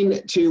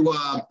working to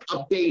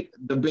update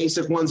the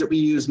basic ones that we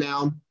use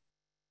now.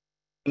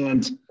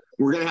 And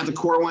we're going to have the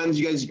core ones.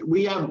 You guys,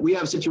 we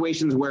have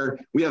situations where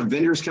we have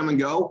vendors come and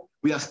go.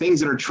 We have things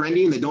that are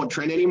trending that don't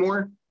trend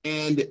anymore.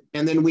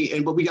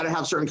 But we got to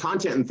have certain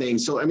content and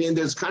things. So,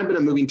 there's kind of been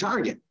a moving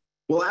target.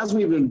 Well, as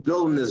we've been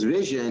building this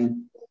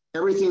vision,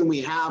 everything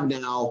we have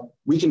now,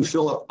 we can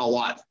fill up a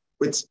lot.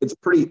 It's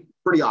pretty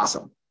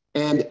awesome.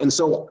 And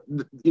so,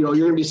 you're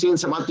going to be seeing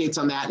some updates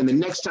on that. And the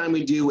next time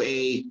we do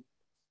a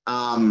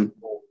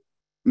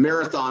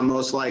marathon,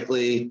 most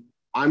likely,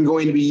 I'm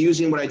going to be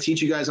using what I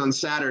teach you guys on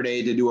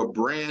Saturday to do a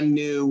brand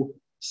new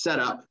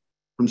setup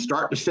from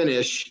start to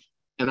finish.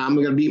 And I'm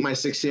going to beat my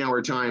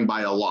 16-hour time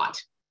by a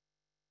lot.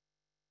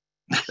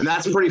 And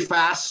that's pretty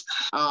fast,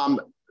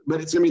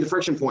 but it's going to be the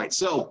friction point.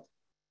 So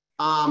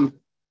I'm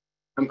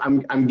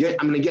going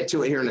to get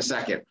to it here in a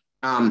second.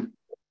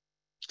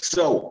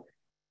 So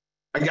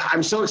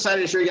I'm so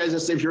excited to show you guys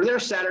this. If you're there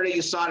Saturday,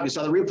 you saw it. If you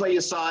saw the replay,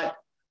 you saw it.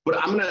 But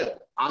I'm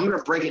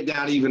gonna break it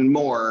down even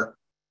more.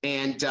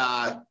 And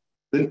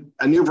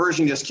a new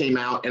version just came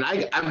out, and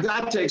I've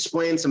got to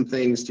explain some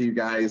things to you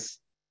guys.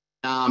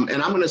 And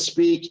I'm going to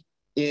speak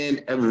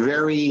in a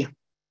very.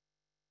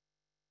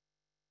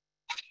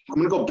 I'm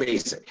going to go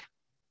basic.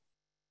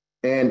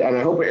 And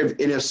I hope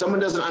if someone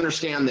doesn't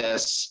understand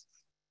this,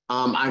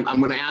 I'm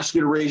going to ask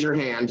you to raise your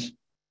hand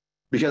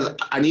because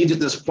I need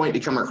this point to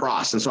come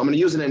across. And so I'm going to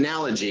use an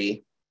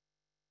analogy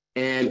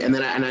and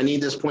I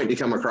need this point to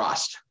come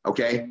across.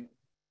 Okay.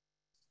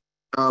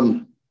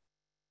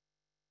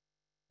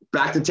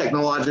 back to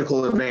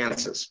technological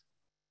advances.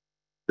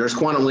 There's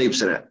quantum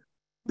leaps in it.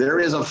 There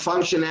is a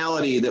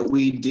functionality that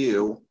we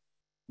do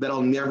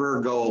that'll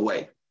never go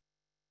away.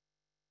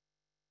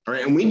 All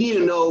right, and we need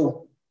to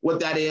know what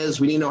that is.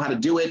 We need to know how to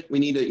do it. We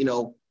need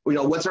to,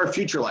 what's our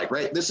future like,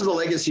 right? This is a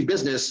legacy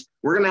business.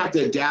 We're going to have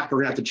to adapt. We're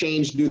going to have to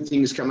change, new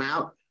things come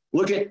out.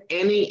 Look at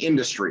any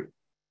industry.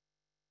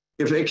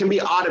 If it can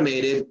be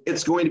automated,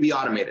 it's going to be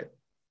automated.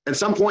 At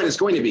some point, it's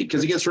going to be,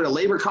 because it gets rid of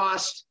labor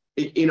costs.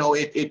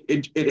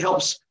 It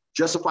helps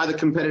justify the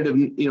competitive,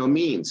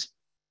 means.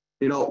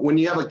 When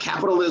you have a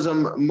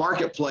capitalism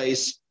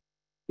marketplace,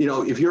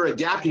 if you're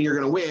adapting, you're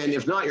going to win.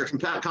 If not, your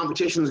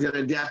competition is going to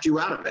adapt you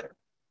out of it.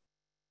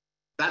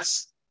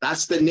 That's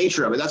the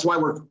nature of it. That's why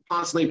we're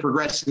constantly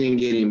progressing and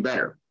getting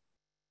better.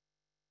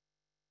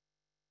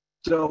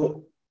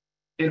 So,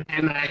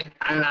 and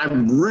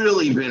I've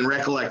really been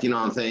recollecting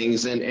on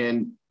things,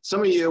 and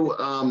some of you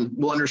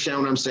will understand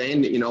what I'm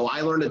saying.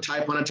 I learned to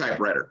type on a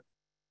typewriter.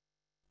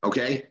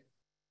 Okay.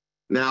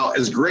 Now,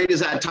 as great as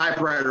that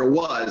typewriter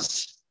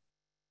was,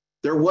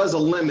 there was a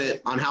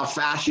limit on how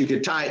fast you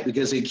could type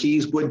because the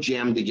keys would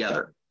jam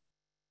together.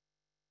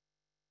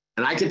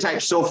 And I could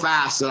type so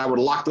fast that I would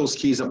lock those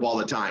keys up all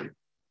the time.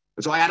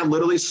 And so I had to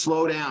literally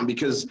slow down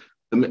because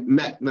the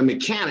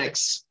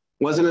mechanics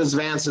wasn't as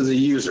advanced as a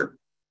user.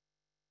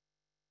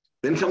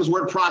 Then comes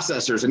word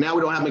processors, and now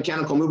we don't have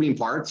mechanical moving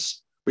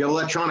parts. We have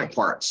electronic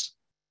parts.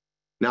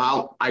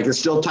 Now I can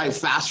still type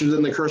faster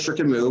than the cursor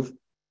can move.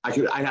 I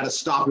had to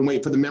stop and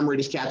wait for the memory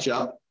to catch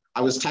up.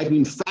 I was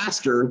typing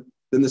faster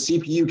than the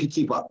CPU could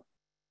keep up.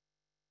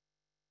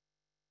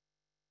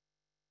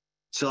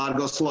 So I'd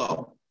go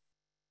slow.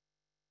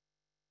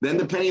 Then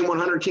the Pentium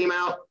 100 came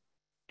out,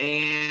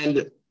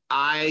 and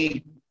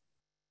I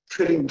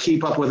couldn't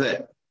keep up with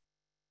it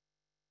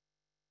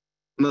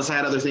unless I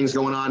had other things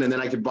going on, and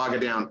then I could bog it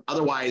down.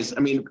 Otherwise,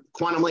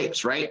 quantum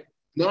leaps, right?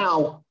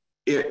 Now,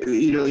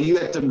 you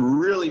have to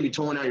really be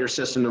tooling out your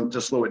system to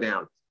slow it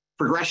down.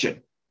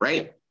 Progression,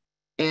 right?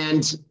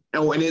 And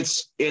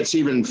it's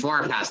even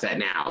far past that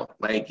now.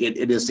 Like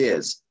it just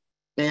is.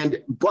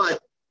 But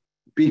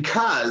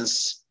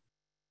because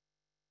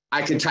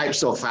I could type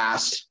so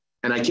fast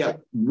and I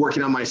kept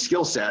working on my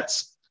skill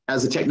sets,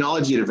 as the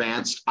technology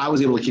advanced, I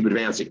was able to keep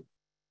advancing.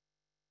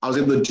 I was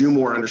able to do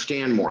more,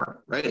 understand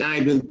more, right? And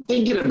I've been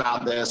thinking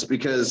about this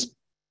because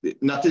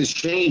nothing's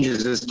changed.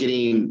 It's just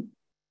getting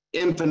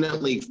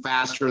infinitely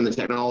faster in the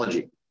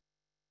technology.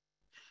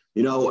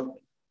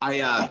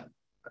 I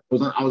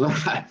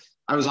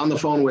was on the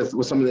phone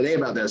with someone today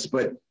about this,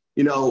 but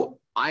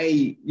I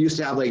used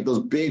to have like those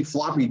big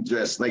floppy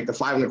disks, like the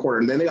 5 1/4,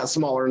 and then they got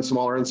smaller and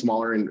smaller and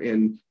smaller,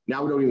 and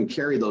now we don't even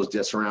carry those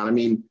disks around.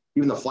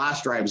 Even the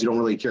flash drives you don't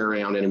really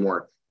carry around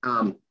anymore.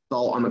 It's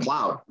all on the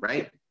cloud,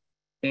 right?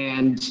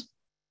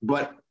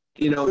 But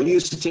it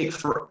used to take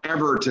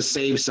forever to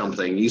save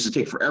something. It used to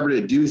take forever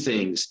to do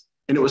things,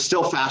 and it was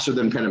still faster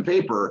than pen and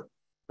paper,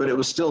 but it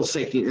was still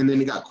safe. And then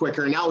it got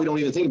quicker. And now we don't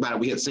even think about it.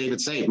 We hit save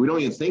it, save. We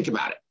don't even think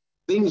about it.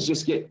 Things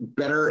just get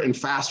better and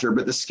faster,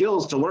 but the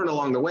skills to learn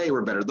along the way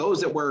were better.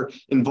 Those that were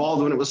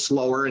involved when it was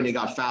slower and it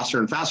got faster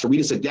and faster, we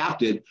just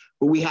adapted,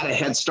 but we had a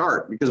head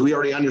start because we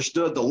already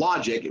understood the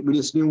logic. We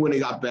just knew when it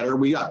got better,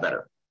 we got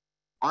better.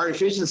 Our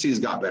efficiencies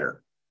got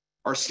better.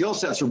 Our skill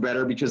sets were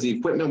better because the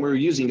equipment we were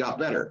using got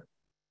better.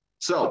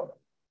 So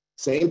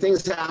same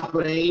thing's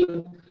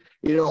happening.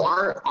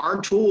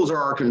 Our tools are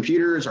our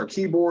computers, our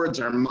keyboards,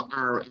 our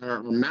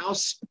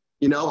mouse,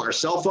 our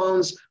cell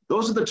phones.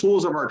 Those are the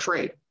tools of our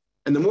trade.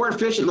 And the more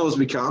efficient those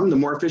become, the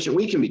more efficient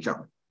we can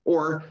become.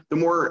 Or the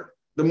more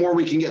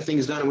we can get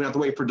things done and we don't have to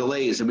wait for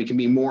delays, and we can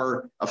be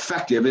more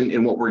effective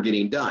in what we're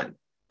getting done.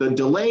 The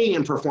delay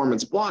in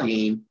performance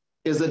blogging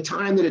is the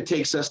time that it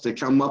takes us to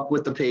come up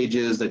with the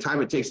pages, the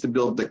time it takes to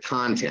build the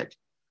content.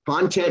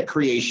 Content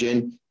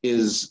creation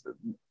is,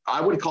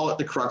 I would call it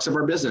the crux of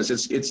our business.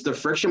 It's the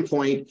friction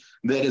point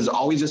that has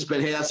always just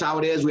been, hey, that's how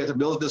it is. We have to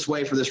build it this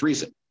way for this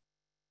reason.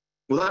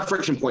 Well, that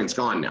friction point's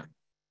gone now.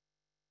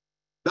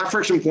 That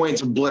friction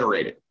point's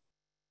obliterated.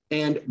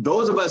 And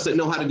those of us that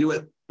know how to do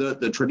it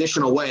the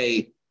traditional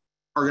way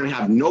are going to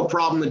have no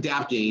problem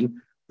adapting.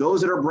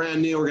 Those that are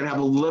brand new are going to have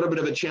a little bit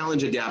of a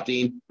challenge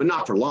adapting, but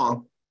not for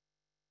long.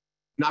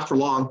 Not for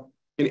long.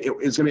 And it's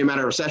going to be a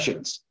matter of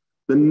sessions.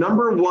 The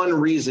number one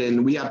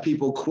reason we have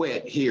people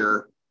quit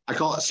here, I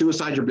call it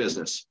suicide your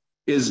business,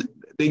 is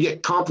they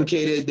get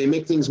complicated. They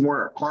make things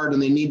more hard than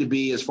they need to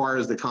be as far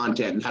as the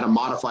content and how to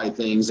modify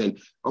things. And,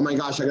 oh my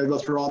gosh, I got to go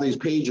through all these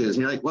pages.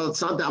 And you're like, well,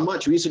 it's not that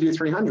much. We used to do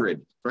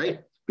 300,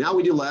 right? Now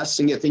we do less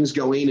and get things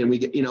going, and we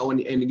get,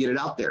 and get it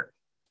out there.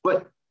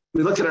 But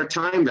we look at our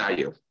time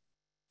value,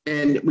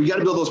 and we got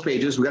to build those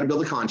pages. We got to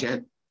build the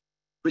content.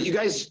 But you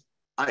guys,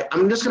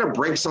 I'm just going to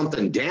break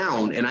something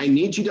down, and I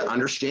need you to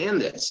understand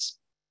this.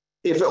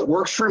 If it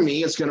works for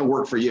me, it's going to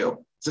work for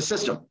you. It's a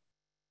system.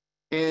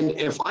 And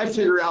if I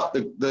figure out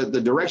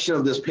the direction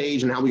of this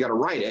page and how we got to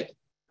write it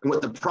and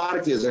what the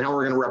product is and how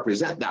we're going to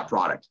represent that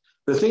product,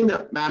 the thing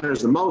that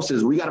matters the most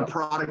is we got a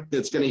product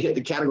that's going to hit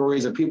the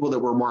categories of people that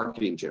we're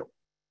marketing to.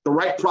 The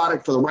right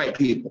product for the right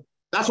people.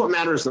 That's what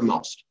matters the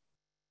most.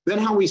 Then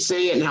how we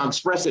say it and how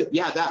express it,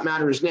 yeah, that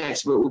matters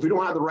next. But if we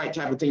don't have the right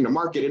type of thing to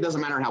market, it doesn't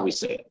matter how we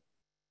say it.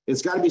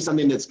 It's got to be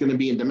something that's going to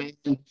be in demand,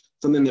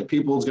 something that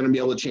people is going to be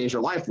able to change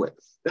their life with.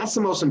 That's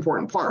the most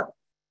important part.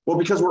 Well,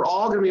 because we're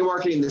all going to be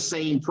marketing the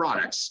same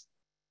products,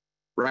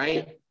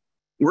 right?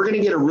 We're going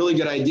to get a really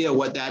good idea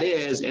what that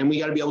is, and we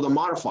got to be able to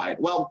modify it.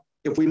 Well,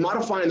 if we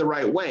modify it in the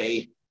right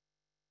way,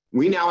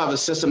 we now have a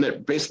system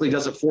that basically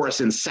does it for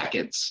us in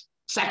seconds.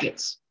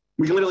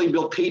 We can literally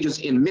build pages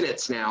in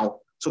minutes now.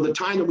 So the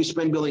time that we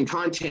spend building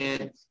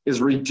content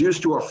is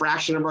reduced to a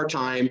fraction of our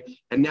time.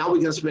 And now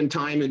we can spend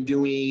time in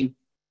doing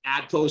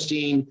ad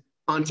posting,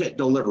 content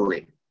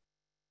delivery.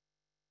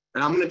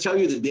 And I'm going to tell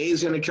you the day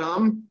is going to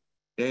come,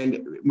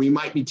 and we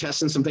might be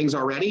testing some things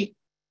already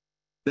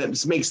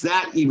that makes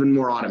that even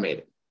more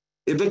automated.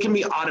 If it can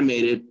be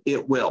automated,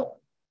 it will.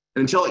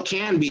 And until it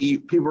can be,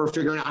 people are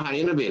figuring out how to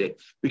innovate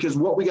it, because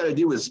what we got to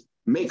do is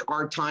make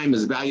our time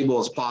as valuable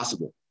as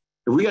possible.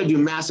 If we got to do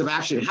massive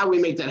action, how do we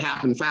make that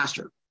happen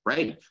faster,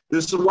 right?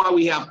 This is why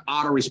we have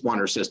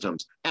autoresponder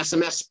systems,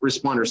 SMS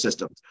responder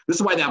systems. This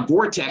is why that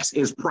Vortex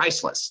is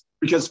priceless,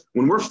 because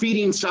when we're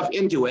feeding stuff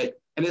into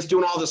it and it's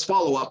doing all this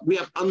follow-up, we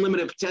have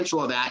unlimited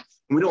potential of that.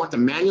 And we don't have to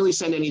manually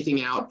send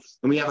anything out.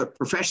 And we have it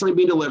professionally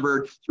being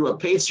delivered through a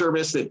paid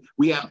service that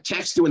we have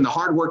techs doing the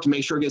hard work to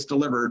make sure it gets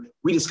delivered.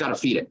 We just got to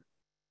feed it.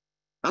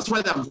 That's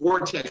why that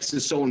Vortex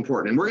is so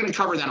important. And we're going to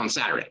cover that on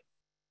Saturday.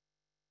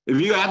 If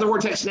you have the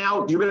Vortex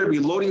now, you better be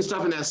loading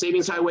stuff in that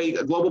Savings Highway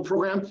Global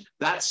program.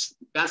 That's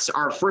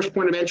our first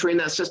point of entry in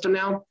that system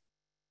now.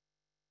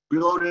 We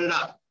loaded it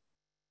up,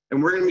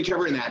 and we're going to be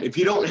covering that. If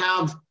you don't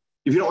have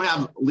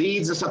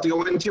leads and stuff to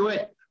go into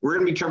it, we're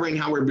going to be covering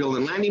how we're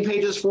building landing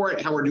pages for it,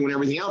 how we're doing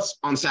everything else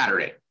on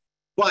Saturday.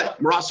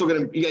 But we're also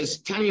going to, you guys,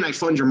 Tammy and I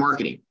fund your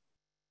marketing.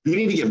 You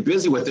need to get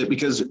busy with it,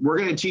 because we're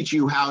going to teach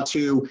you how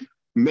to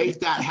make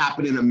that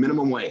happen in a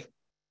minimum way.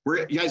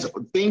 You guys,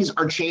 things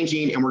are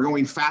changing, and we're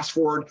going fast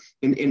forward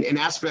in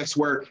aspects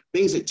where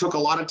things that took a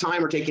lot of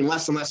time are taking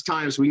less and less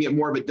time, so we can get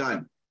more of it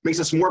done. Makes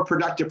us more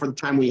productive for the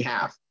time we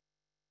have.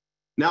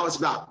 Now it's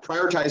about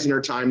prioritizing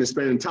our time and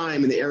spending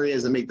time in the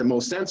areas that make the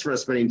most sense for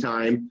us spending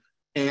time,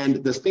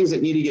 and the things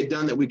that need to get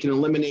done that we can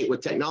eliminate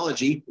with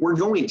technology, we're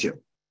going to.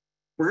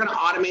 We're going to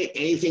automate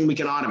anything we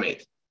can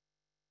automate.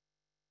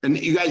 And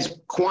you guys,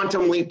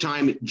 quantum leap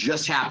time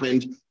just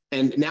happened,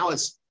 and now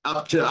it's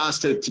up to us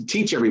to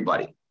teach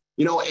everybody.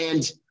 You know,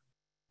 and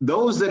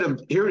those that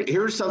have,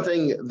 here's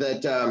something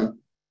that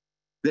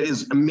that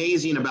is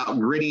amazing about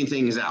gritting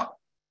things out.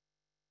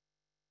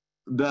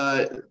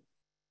 The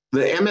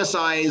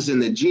MSIs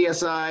and the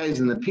GSIs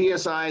and the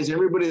PSIs,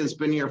 everybody that's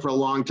been here for a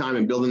long time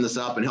and building this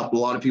up and helped a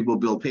lot of people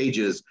build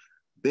pages,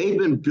 they've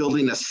been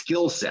building a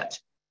skill set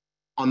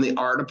on the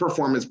art of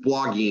performance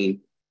blogging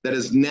that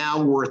is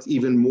now worth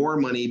even more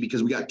money,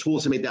 because we got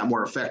tools to make that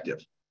more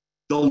effective.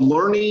 The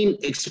learning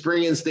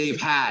experience they've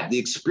had, the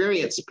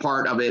experience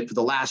part of it for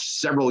the last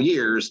several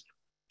years,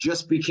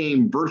 just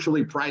became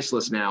virtually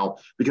priceless now,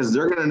 because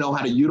they're going to know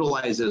how to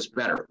utilize this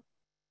better.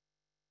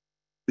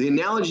 The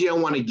analogy I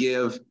want to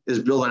give is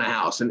building a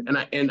house.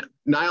 And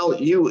Niall,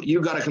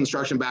 you got a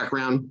construction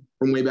background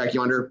from way back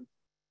yonder,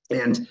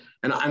 and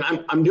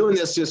I'm doing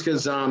this just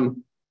because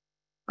I'm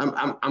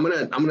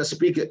gonna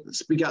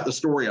speak out the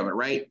story of it,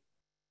 right?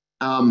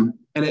 And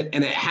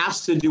it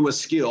has to do with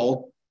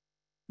skill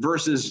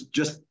versus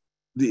just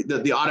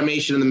the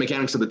automation and the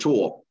mechanics of the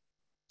tool.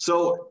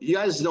 So you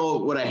guys know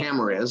what a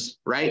hammer is,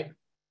 right?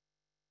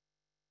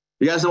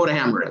 You guys know what a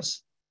hammer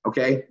is,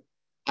 okay?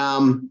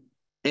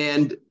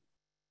 And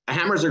a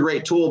hammer is a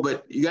great tool,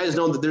 but you guys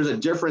know that there's a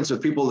difference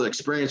of people that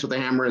experience with a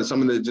hammer and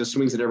someone that just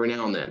swings it every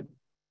now and then.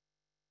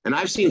 And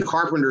I've seen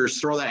carpenters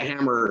throw that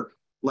hammer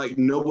like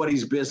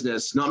nobody's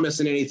business, not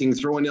missing anything,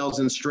 throwing nails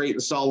in straight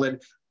and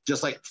solid,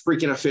 just like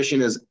freaking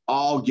efficient as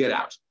all get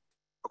out,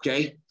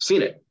 okay?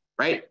 Seen it.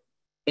 Right.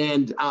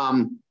 And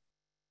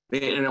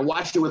I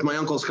watched it with my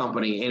uncle's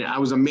company, and I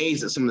was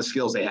amazed at some of the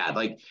skills they had.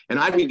 Like, and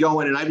I'd be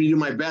going and I'd be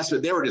doing my best,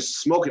 but they were just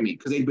smoking me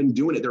because they'd been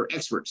doing it. They're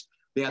experts.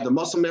 They had the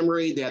muscle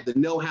memory, they had the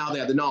know-how, they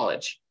had the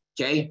knowledge.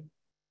 Okay.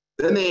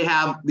 Then they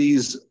have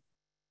these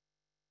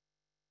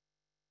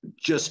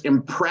just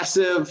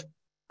impressive,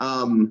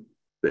 they're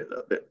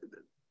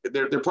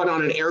putting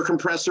on an air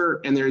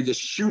compressor and they're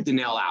just shoot the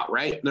nail out,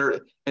 right?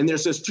 There's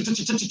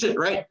this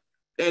right.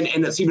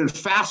 And that's even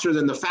faster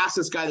than the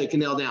fastest guy that can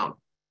nail down.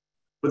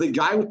 But the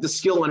guy with the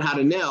skill on how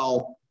to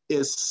nail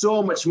is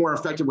so much more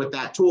effective with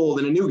that tool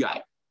than a new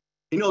guy.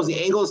 He knows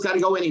the angle it's got to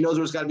go in. He knows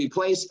where it's got to be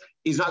placed.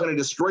 He's not going to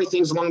destroy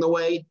things along the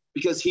way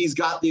because he's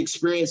got the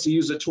experience to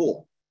use the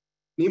tool.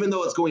 And even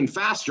though it's going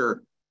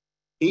faster,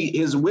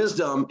 his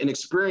wisdom and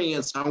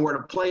experience on where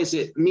to place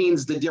it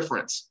means the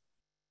difference.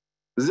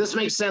 Does this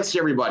make sense to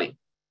everybody?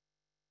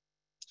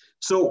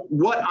 So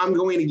what I'm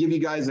going to give you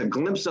guys a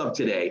glimpse of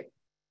today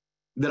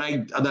that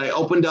I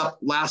opened up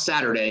last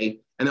Saturday,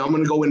 and I'm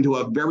going to go into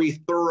a very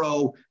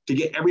thorough to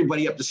get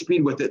everybody up to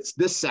speed with it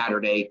this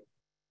Saturday,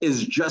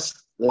 is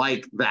just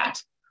like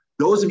that.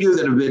 Those of you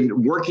that have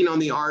been working on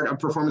the art of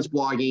performance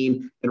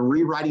blogging and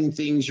rewriting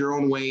things your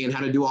own way and how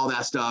to do all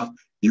that stuff,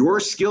 your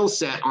skill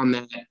set on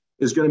that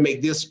is going to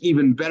make this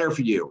even better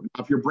for you.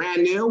 If you're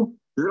brand new,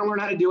 you're going to learn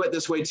how to do it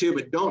this way too,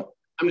 but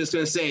I'm just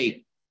going to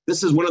say,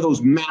 this is one of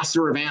those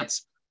master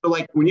events. So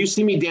like when you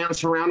see me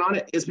dance around on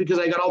it, it's because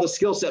I got all the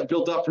skill set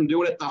built up from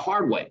doing it the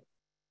hard way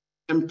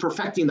and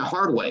perfecting the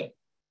hard way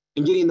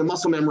and getting the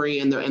muscle memory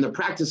and the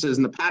practices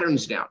and the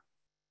patterns down.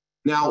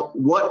 Now,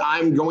 what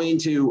I'm going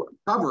to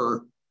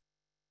cover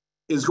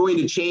is going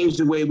to change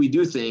the way we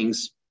do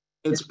things.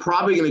 It's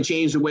probably going to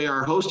change the way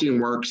our hosting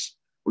works.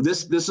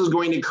 This is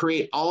going to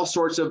create all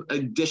sorts of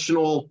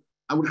additional,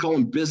 I would call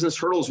them business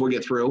hurdles we'll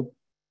get through.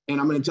 And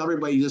I'm going to tell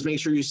everybody, just make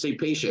sure you stay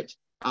patient.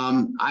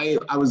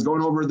 I was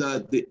going over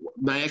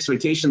my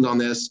expectations on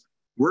this.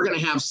 We're going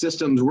to have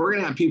systems. We're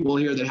going to have people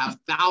here that have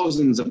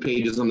thousands of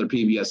pages on their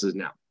PBSs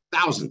now.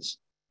 Thousands,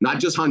 not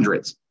just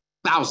hundreds,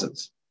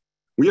 thousands.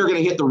 We are going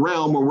to hit the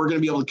realm where we're going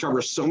to be able to cover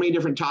so many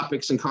different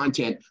topics and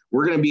content.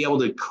 We're going to be able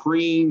to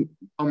cream.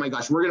 Oh my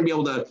gosh, we're going to be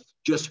able to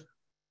just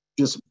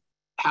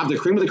have the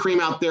cream of the cream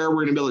out there.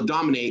 We're going to be able to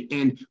dominate,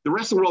 and the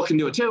rest of the world can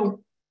do it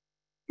too.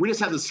 We just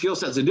have the skill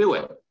sets to do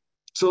it.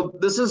 So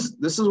this is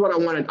what I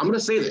wanted. I'm going to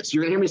say this.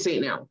 You're going to hear me say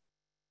it now.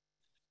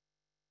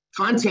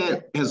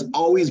 Content has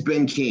always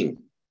been king.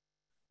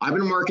 I've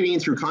been marketing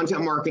through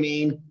content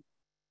marketing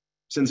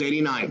since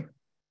 '89.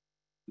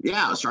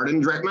 Yeah, I started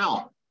in direct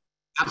mail.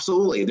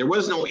 Absolutely. There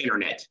was no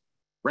internet,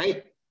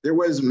 right? There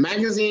was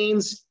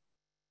magazines,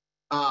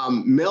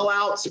 mail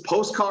outs,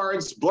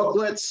 postcards,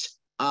 booklets,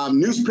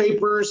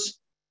 newspapers,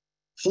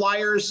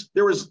 flyers.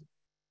 There was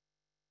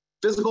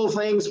physical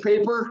things,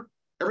 paper.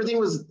 Everything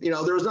was,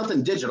 there was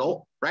nothing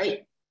digital,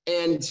 right?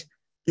 And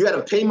you had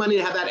to pay money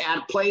to have that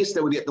ad placed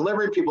that would get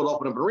delivered. People would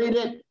open up and read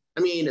it.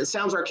 I mean, it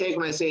sounds archaic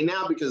when I say it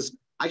now because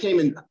I can't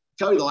even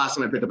tell you the last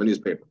time I picked up a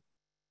newspaper.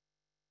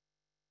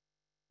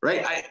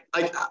 Right?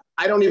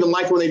 I don't even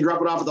like when they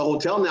drop it off at the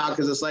hotel now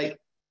because it's like,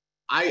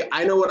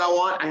 I know what I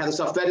want. I have the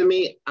stuff fed to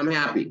me. I'm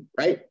happy,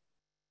 right?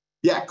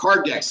 Yeah,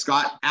 card decks,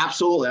 Scott.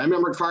 Absolutely. I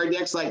remember card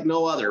decks like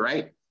no other,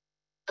 right?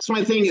 That's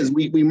my thing is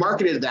we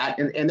marketed that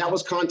and that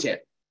was content.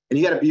 And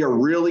you got to be a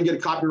really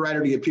good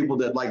copywriter to get people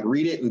to like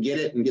read it and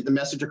get the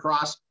message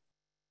across.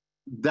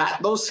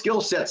 Those skill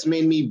sets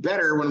made me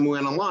better when we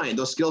went online.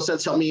 Those skill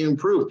sets helped me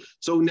improve.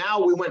 So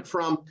now we went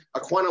from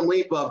a quantum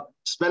leap of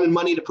spending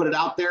money to put it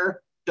out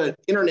there to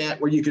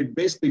internet where you could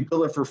basically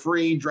build it for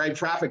free, drive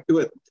traffic to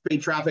it, pay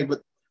traffic,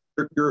 but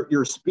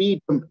your speed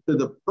to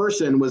the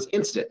person was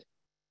instant.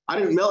 I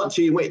didn't mail it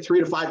to you, wait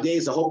 3 to 5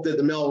 days to hope that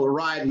the mail will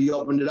arrive and you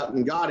opened it up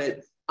and got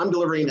it. I'm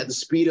delivering at the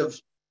speed of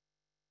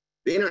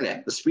the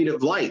internet, the speed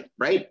of light,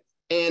 right?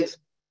 And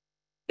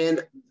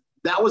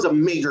that was a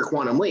major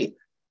quantum leap.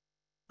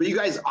 But you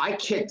guys, I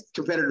kicked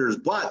competitors'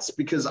 butts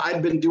because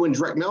I'd been doing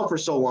direct mail for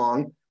so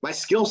long, my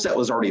skill set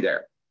was already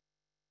there.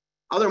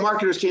 Other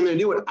marketers came in and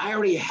do it. I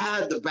already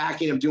had the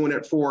backing of doing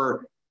it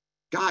for,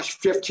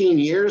 15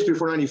 years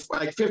before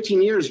 95, like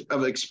 15 years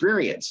of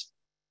experience.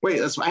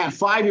 Wait, I had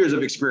 5 years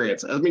of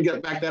experience. Let me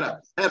back that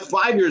up. I had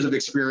 5 years of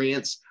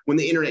experience when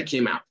the internet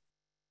came out.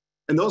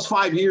 And those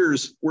 5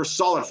 years were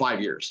solid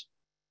 5 years.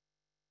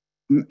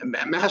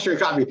 Mastering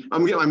copy,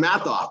 I'm getting my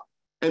math off.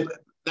 And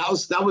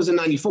that was in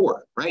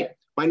 94, right?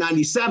 By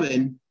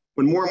 97,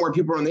 when more and more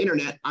people are on the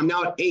internet, I'm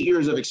now at 8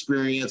 years of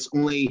experience,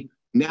 only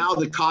now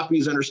the copy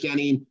is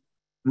understanding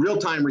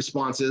real-time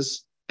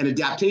responses and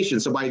adaptation.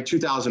 So by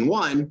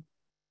 2001,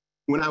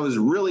 when I was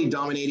really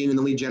dominating in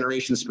the lead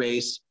generation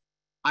space,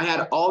 I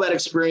had all that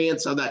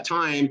experience of that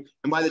time.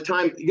 And by the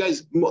time, you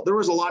guys, there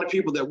was a lot of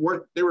people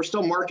that they were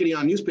still marketing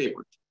on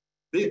newspapers.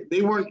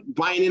 They weren't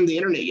buying into the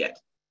internet yet.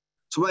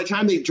 So by the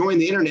time they joined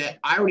the internet,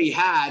 I already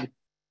had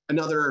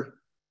another,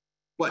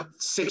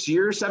 7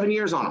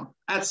 years on them.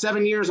 I had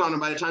 7 years on them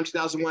by the time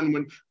 2001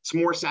 when some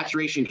more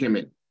saturation came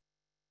in.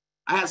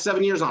 I had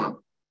 7 years on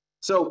them.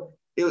 So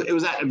it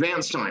was that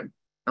advanced time,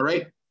 all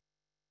right?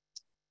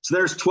 So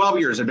there's 12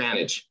 years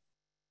advantage.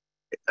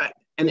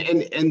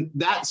 And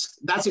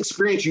that's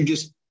experience you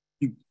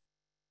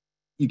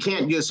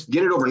can't just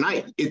get it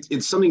overnight.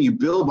 It's something you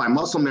build by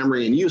muscle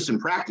memory and use and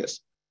practice.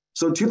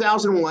 So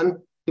 2001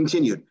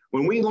 continued.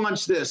 When we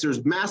launched this,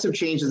 there's massive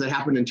changes that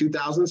happened in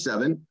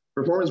 2007.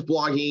 Performance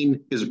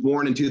blogging is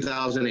born in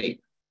 2008.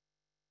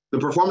 The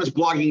performance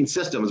blogging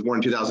system was born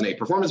in 2008.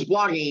 Performance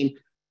blogging,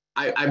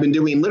 I've been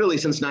doing literally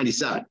since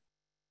 97.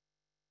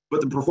 But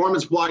the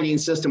performance blogging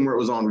system where it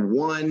was on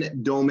one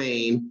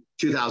domain,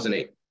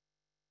 2008.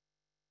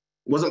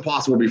 Wasn't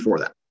possible before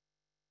that.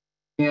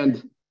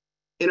 And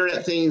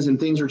internet things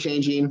were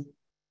changing.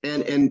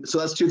 And so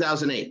that's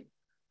 2008.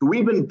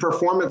 We've been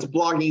performance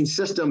blogging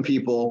system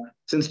people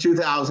since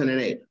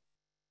 2008.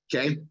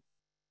 Okay.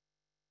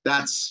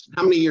 That's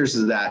how many years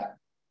is that?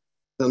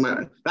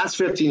 That's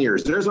 15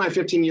 years. There's my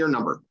 15-year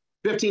number.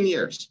 15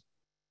 years.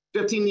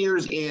 15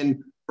 years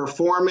in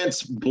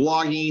performance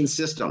blogging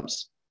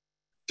systems.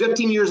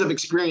 15 years of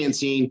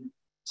experiencing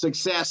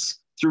success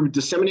through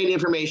disseminating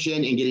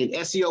information and getting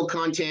SEO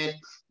content,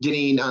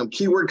 getting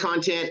keyword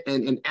content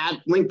and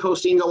ad link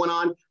posting going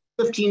on.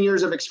 15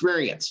 years of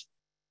experience.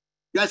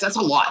 Guys, that's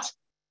a lot.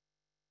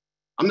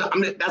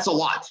 That's a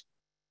lot.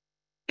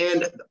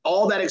 And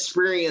all that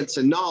experience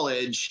and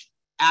knowledge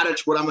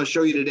adage, what I'm going to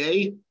show you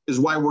today is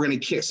why we're going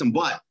to kick some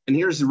butt. And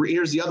here's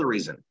the other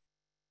reason.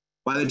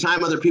 By the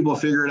time other people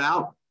figure it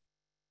out,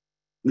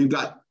 we've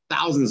got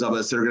thousands of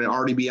us that are going to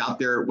already be out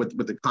there with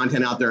the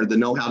content out there, the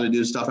know how to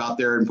do stuff out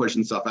there and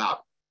pushing stuff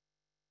out.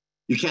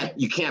 You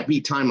can't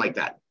beat time like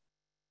that.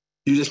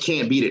 You just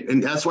can't beat it.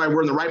 And that's why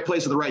we're in the right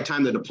place at the right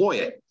time to deploy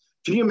it.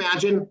 Can you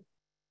imagine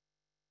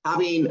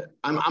having,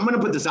 I'm going to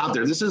put this out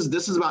there. This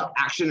is about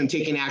action and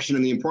taking action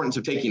and the importance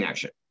of taking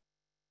action,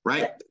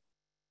 right?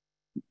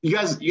 You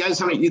guys,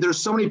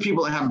 there's so many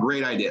people that have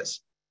great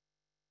ideas.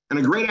 And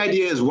a great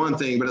idea is one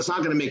thing, but it's not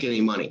going to make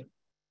any money.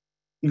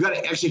 You got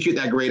to execute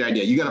that great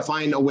idea. You got to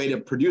find a way to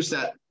produce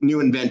that new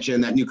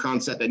invention, that new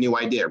concept, that new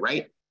idea,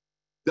 right?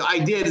 The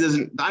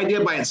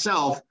idea by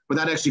itself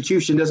without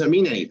execution doesn't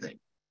mean anything.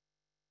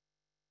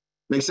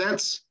 Make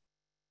sense?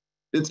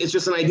 It's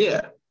just an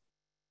idea.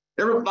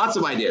 There are lots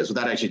of ideas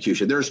without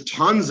execution. There's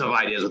tons of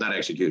ideas without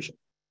execution.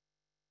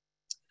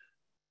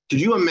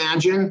 Could you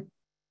imagine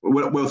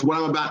with what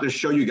I'm about to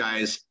show you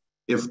guys,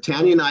 if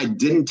Tanya and I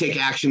didn't take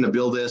action to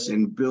build this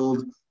and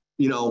build,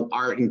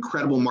 our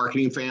incredible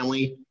marketing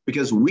family,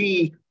 because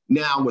we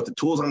now, with the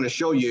tools I'm going to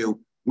show you,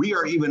 we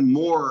are even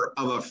more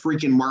of a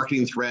freaking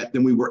marketing threat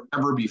than we were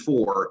ever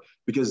before,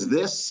 because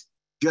this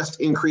just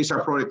increased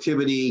our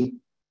productivity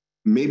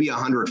maybe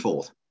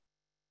 100-fold.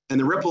 And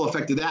the ripple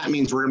effect of that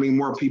means we're going to bring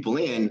more people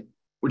in,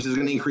 which is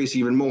going to increase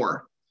even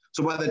more.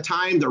 So by the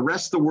time the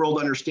rest of the world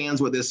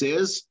understands what this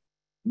is,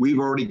 we've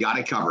already got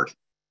it covered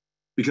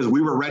because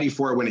we were ready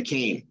for it when it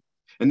came.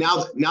 And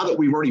now that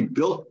we've already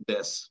built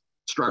this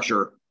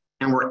structure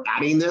and we're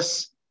adding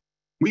this,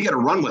 we got to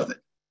run with it.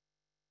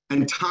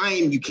 And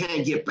time you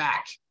can't get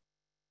back.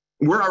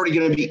 We're already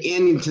going to be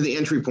into the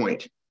entry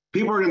point.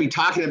 People are going to be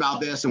talking about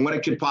this and what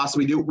it could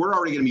possibly do. We're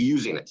already going to be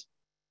using it.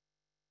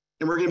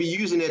 And we're going to be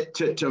using it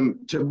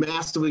to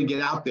massively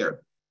get out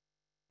there.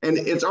 And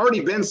it's already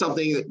been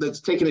something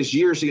that's taken us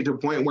years to get to a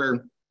point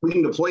where we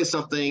can deploy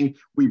something.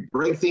 We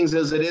break things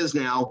as it is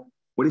now.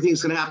 What do you think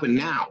is going to happen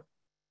now?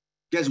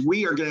 Guys,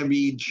 we are going to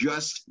be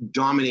just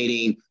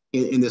dominating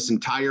in this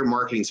entire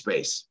marketing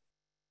space.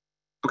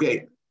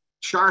 Okay,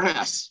 Char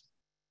Hess.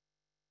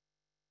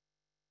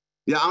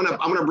 Yeah, I'm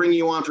gonna bring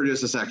you on for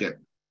just a second.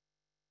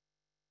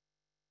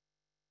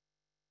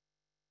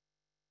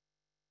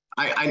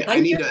 I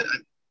need to.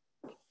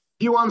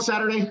 You on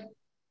Saturday?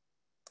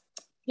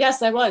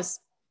 Yes, I was.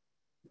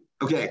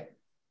 Okay,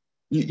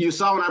 you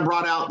saw when I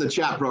brought out the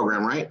chat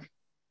program, right?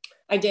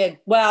 I did.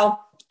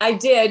 Well, I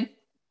did.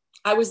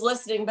 I was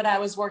listening, but I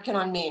was working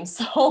on memes.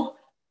 So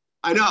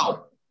I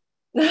know.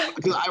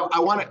 Because I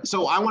want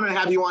to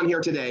have you on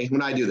here today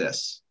when I do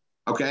this.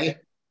 Okay.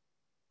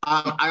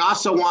 I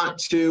also want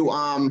to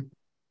I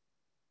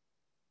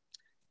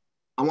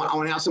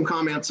want to have some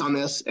comments on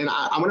this, and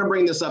I'm going to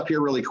bring this up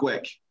here really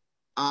quick.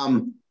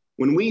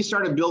 When we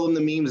started building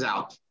the memes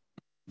out,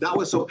 that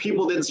was so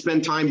people didn't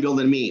spend time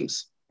building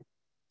memes.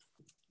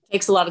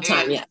 Takes a lot of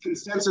time. Yeah.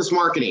 Consensus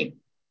marketing.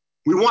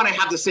 We want to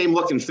have the same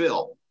look and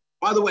feel.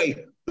 By the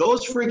way,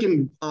 those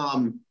freaking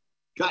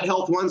gut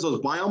health ones, those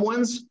biome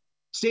ones.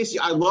 Stacy,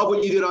 I love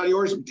what you did on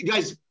yours. You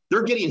guys,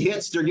 they're getting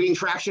hits, they're getting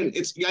traction.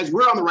 Guys,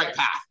 we're on the right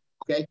path.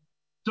 Okay.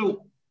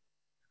 So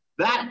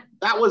that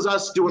was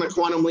us doing a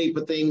quantum leap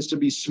of things to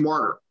be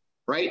smarter,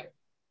 right?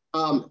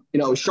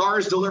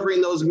 Char's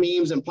delivering those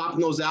memes and popping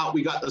those out.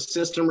 We got the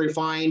system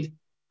refined.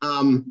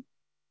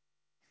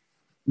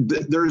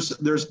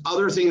 There's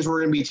other things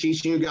we're going to be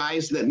teaching you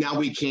guys that now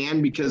we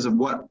can because of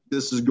what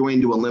this is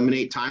going to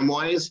eliminate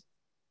time-wise.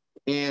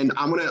 And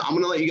I'm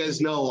gonna let you guys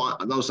know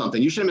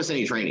something. You shouldn't miss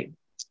any training.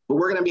 But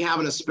we're going to be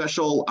having a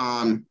special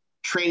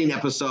training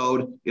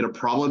episode. It'll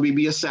probably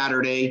be a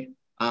Saturday,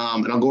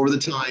 and I'll go over the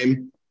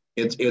time.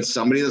 It's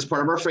somebody that's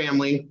part of our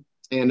family,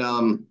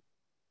 and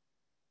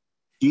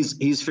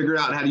he's figured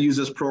out how to use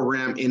this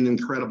program in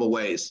incredible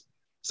ways.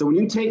 So when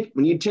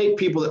you take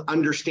people that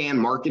understand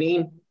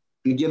marketing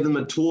and give them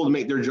a tool to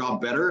make their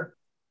job better,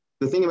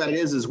 the thing about it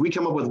is we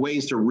come up with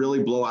ways to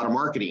really blow out of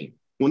marketing.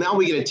 Well, now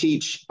we get to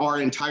teach our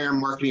entire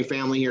marketing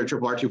family here at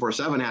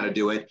RRR247 how to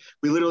do it.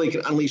 We literally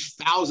can unleash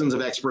thousands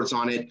of experts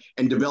on it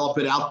and develop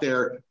it out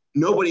there.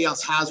 Nobody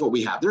else has what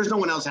we have. There's no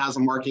one else that has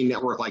a marketing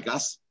network like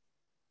us.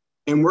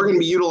 And we're going to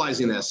be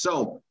utilizing this.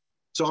 So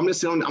I'm going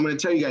to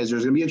tell you guys,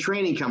 there's going to be a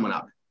training coming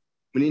up.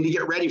 We need to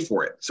get ready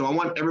for it. So I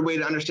want everybody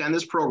to understand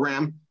this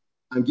program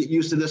and get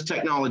used to this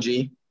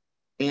technology.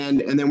 And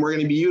then we're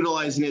going to be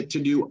utilizing it to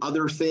do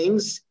other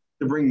things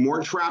to bring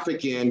more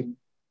traffic in.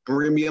 And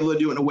we're going to be able to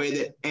do it in a way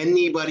that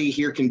anybody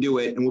here can do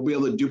it. And we'll be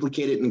able to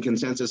duplicate it in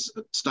consensus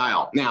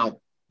style. Now,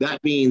 that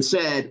being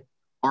said,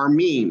 our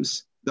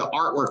memes, the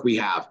artwork we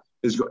have,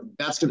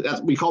 that's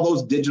we call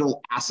those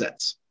digital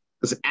assets.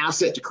 It's an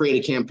asset to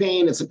create a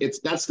campaign.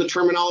 That's the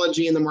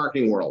terminology in the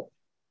marketing world.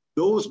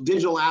 Those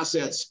digital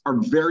assets are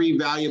very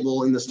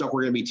valuable in the stuff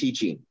we're going to be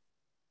teaching.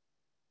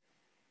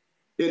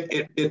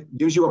 It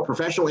gives you a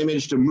professional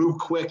image to move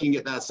quick and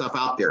get that stuff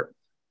out there.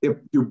 If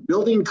you're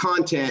building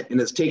content and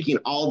it's taking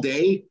all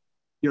day,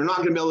 you're not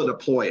going to be able to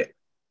deploy it.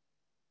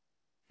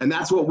 And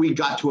that's what we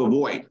got to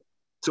avoid.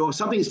 So if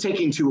something's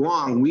taking too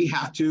long, we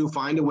have to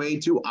find a way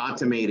to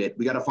automate it.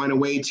 We got to find a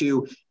way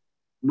to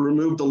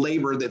remove the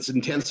labor that's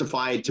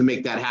intensified to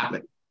make that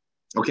happen.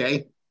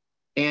 Okay.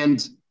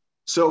 And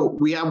so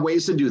we have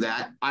ways to do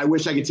that. I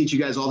wish I could teach you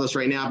guys all this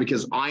right now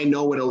because I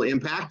know what it'll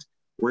impact.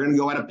 We're going to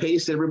go at a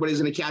pace that everybody's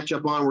going to catch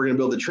up on. We're going to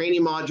build a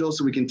training module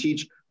so we can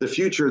teach the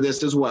future of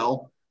this as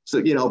well. So,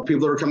 you know,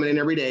 people are coming in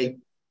every day.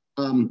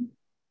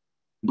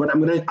 But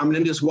I'm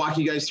gonna just walk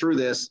you guys through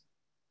this.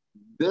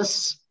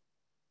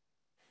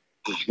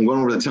 I'm going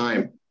over the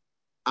time.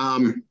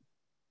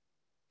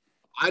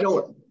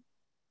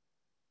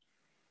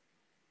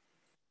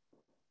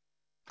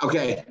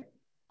 Okay.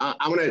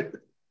 I'm gonna,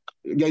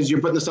 guys, you're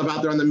putting this stuff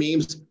out there on the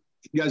memes.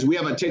 You guys, we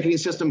have a ticketing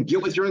system.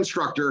 Get with your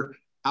instructor,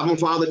 have them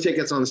file the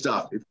tickets on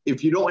stuff.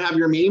 If you don't have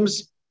your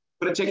memes,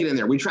 put a ticket in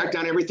there. We track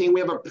down everything.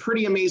 We have a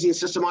pretty amazing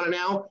system on it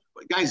now.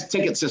 But guys,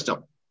 ticket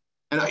system.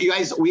 And you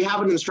guys, we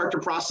have an instructor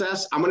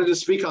process. I'm going to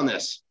just speak on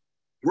this.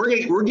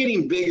 We're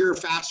getting bigger,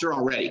 faster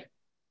already.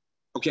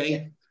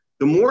 Okay.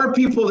 The more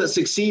people that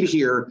succeed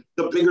here,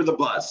 the bigger the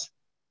buzz.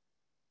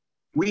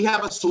 We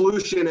have a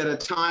solution at a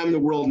time the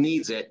world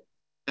needs it.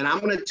 And I'm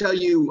going to tell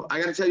you, I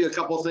got to tell you a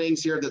couple of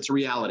things here that's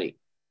reality.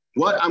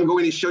 What I'm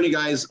going to show you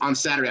guys on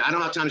Saturday, I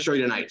don't have time to show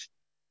you tonight.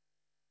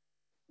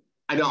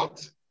 I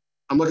don't.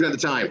 I'm looking at the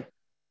time.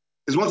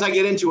 Because once I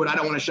get into it, I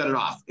don't want to shut it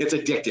off. It's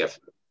addictive.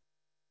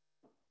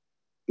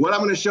 What I'm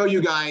going to show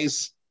you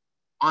guys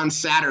on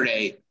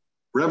Saturday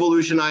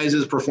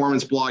revolutionizes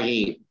performance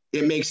blogging.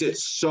 It makes it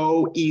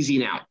so easy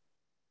now.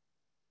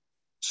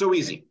 So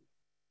easy.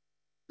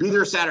 Be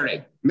there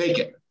Saturday. Make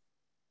it.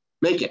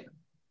 Make it.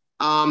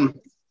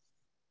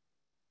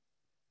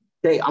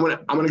 Okay, I'm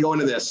gonna go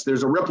into this.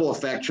 There's a ripple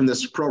effect from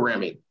this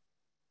programming.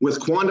 With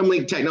quantum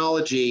leap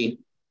technology,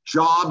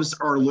 jobs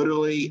are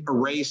literally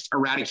erased,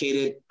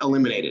 eradicated,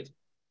 eliminated.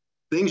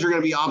 Things are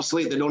going to be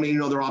obsolete that don't even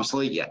know they're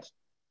obsolete yet.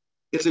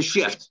 It's a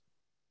shift.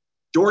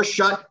 Doors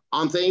shut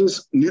on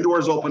things, new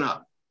doors open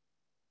up.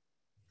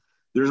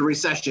 There's a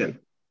recession.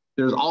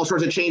 There's all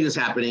sorts of changes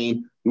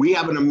happening. We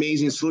have an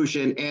amazing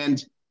solution.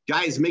 And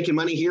guys, making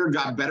money here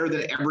got better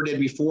than it ever did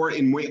before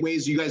in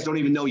ways you guys don't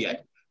even know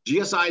yet.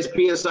 GSIs,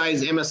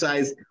 PSIs,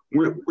 MSIs,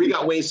 we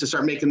got ways to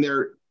start making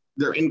their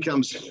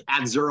incomes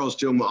add zeros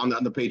to them on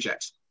the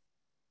paychecks.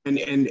 And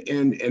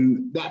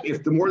that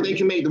if the more they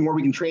can make, the more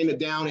we can train it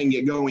down and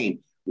get going.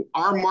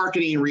 Our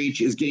marketing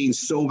reach is getting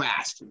so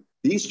vast.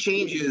 These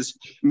changes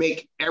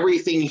make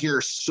everything here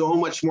so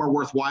much more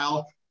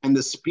worthwhile and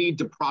the speed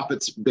to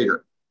profit's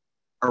bigger.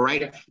 All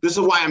right. This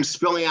is why I'm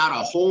spilling out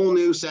a whole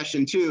new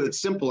session too.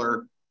 It's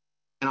simpler.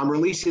 And I'm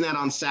releasing that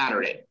on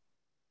Saturday.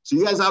 So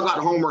you guys all got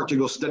homework to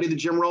go study the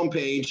Jim Rohn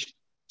page,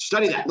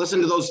 study that,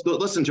 listen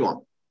to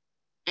them.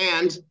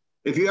 And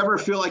if you ever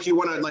feel like you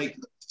want to like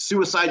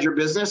suicide your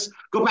business,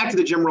 go back to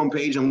the Jim Rohn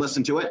page and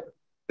listen to it.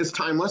 It's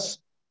timeless.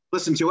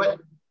 Listen to it.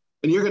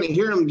 And you're going to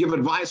hear him give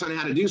advice on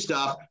how to do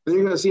stuff. And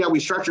you're going to see how we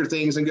structure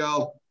things and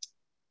go,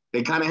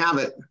 they kind of have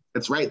it.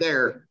 It's right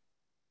there.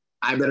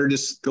 I better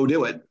just go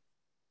do it.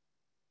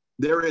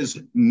 There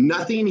is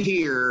nothing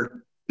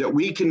here that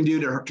we can do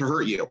to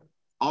hurt you.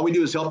 All we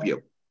do is help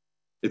you.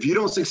 If you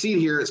don't succeed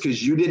here, it's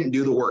because you didn't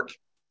do the work.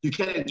 You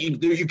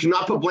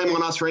cannot put blame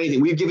on us for anything.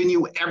 We've given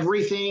you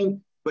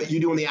everything, but you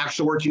doing the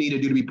actual work you need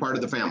to do to be part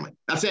of the family.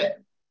 That's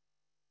it.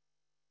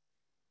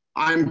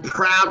 I'm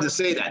proud to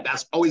say that.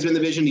 That's always been the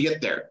vision to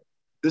get there.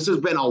 This has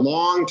been a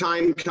long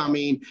time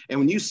coming. And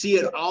when you see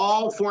it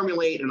all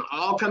formulate and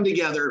all come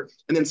together,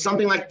 and then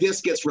something like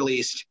this gets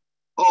released,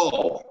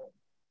 oh,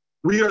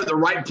 we are at the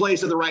right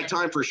place at the right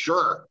time for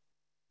sure.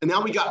 And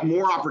now we got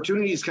more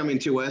opportunities coming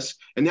to us,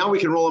 and now we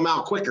can roll them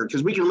out quicker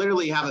because we can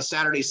literally have a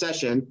Saturday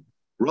session,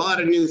 roll out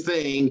a new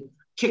thing,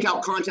 kick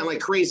out content like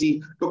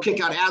crazy, go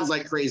kick out ads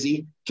like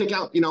crazy, kick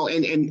out,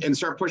 and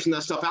start pushing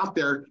that stuff out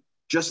there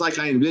just like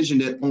I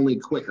envisioned it, only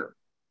quicker.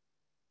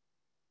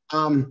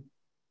 Okay,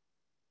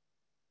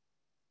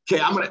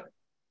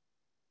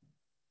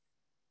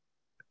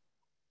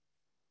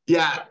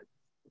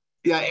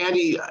 Yeah,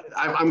 Andy,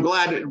 I'm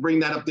glad to bring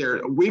that up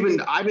there.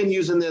 I've been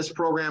using this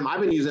program. I've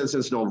been using it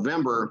since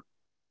November,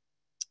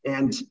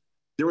 and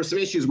there were some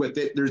issues with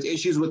it. There's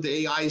issues with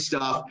the AI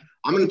stuff.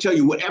 I'm going to tell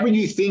you, whatever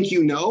you think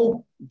you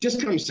know, just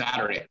come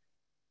Saturday.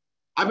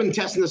 I've been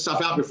testing this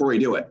stuff out before we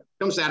do it.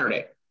 Come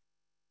Saturday.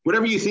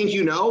 Whatever you think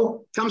you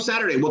know, come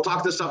Saturday. We'll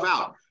talk this stuff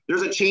out.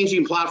 There's a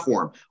changing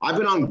platform. I've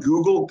been on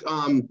Google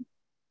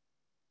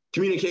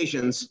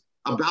Communications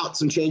about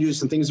some changes,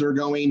 some things that are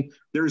going.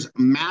 There's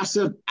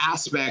massive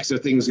aspects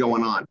of things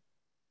going on.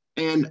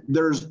 And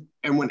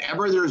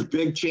whenever there's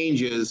big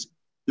changes,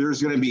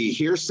 there's going to be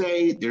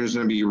hearsay, there's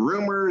going to be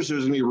rumors,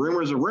 there's going to be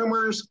rumors of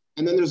rumors,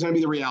 and then there's going to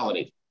be the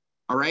reality.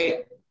 All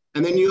right.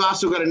 And then you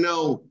also got to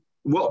know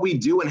what we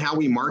do and how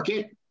we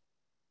market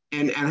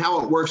and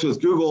how it works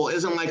with Google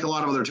isn't like a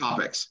lot of other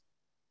topics.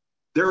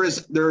 There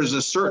is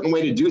a certain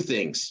way to do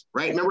things,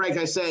 right? Remember, like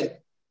I said,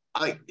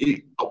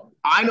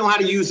 I know how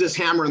to use this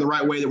hammer in the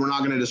right way that we're not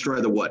going to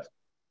destroy the wood.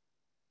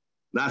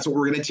 That's what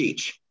we're going to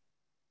teach.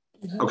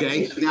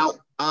 Okay. Now,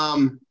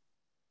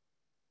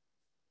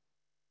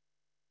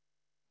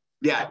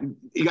 Yeah,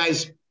 you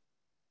guys,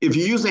 if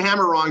you use the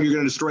hammer wrong, you're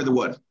going to destroy the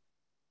wood.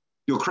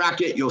 You'll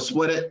crack it, you'll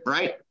split it,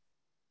 right?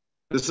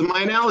 This is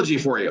my analogy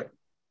for you.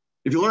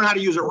 If you learn how to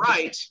use it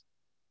right,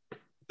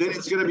 then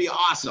it's going to be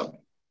awesome.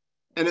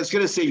 And it's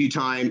going to save you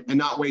time and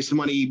not waste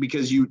money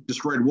because you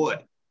destroyed wood.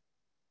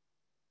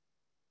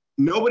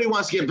 Nobody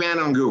wants to get banned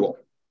on Google.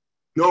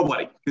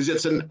 Nobody, because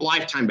it's a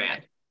lifetime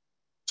ban.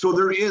 So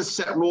there is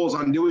set rules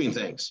on doing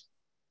things.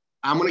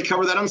 I'm going to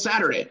cover that on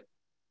Saturday.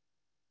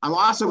 I'm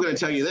also going to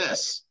tell you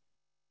this.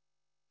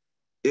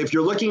 If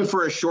you're looking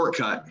for a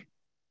shortcut,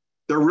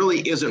 there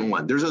really isn't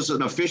one. There's just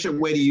an efficient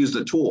way to use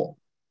the tool.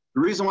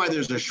 The reason why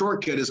there's a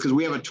shortcut is because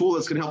we have a tool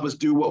that's going to help us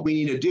do what we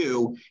need to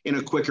do in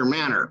a quicker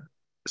manner.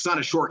 It's not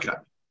a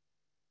shortcut.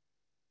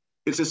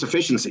 It's just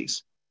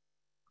efficiencies.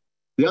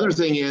 The other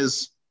thing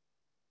is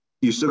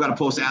you still got to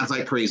post ads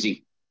like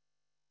crazy.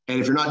 And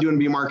if you're not doing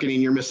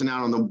B-marketing, you're missing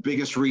out on the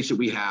biggest reach that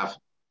we have.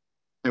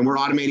 And we're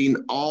automating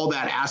all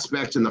that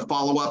aspect and the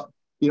follow-up.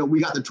 You know,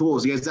 we got the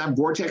tools. You guys, that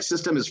Vortex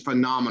system is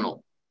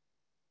phenomenal.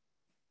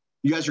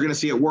 You guys are going to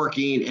see it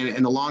working,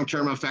 and the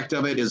long-term effect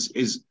of it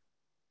is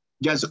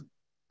guys,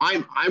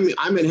 I'm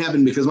in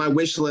heaven because my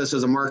wish list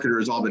as a marketer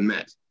has all been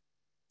met.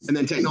 And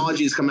then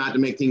technology has come out to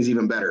make things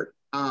even better.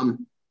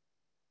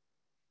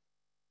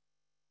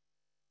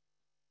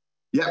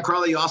 Yeah,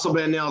 Carly, you also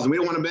bend nails, and we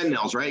don't want to bend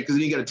nails, right? Because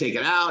then you got to take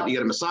it out, you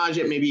got to massage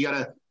it, maybe you got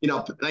to, you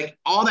know, like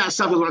all that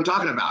stuff is what I'm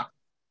talking about.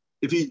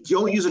 If you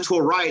don't use a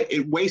tool right,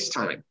 it wastes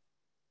time.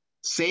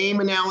 Same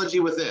analogy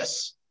with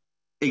this.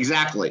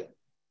 Exactly.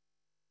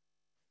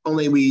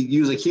 Only we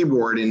use a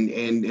keyboard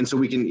and so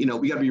we can, you know,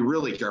 we got to be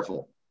really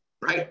careful,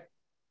 right?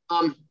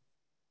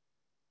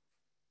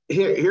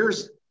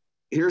 Here's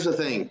the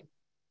thing.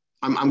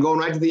 I'm going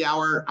right to the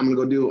hour. I'm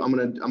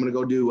gonna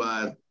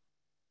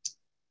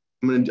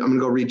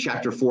go read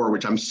chapter 4,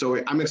 which I'm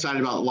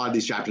excited about a lot of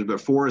these chapters, but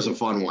 4 is a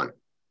fun one.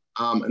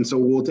 And so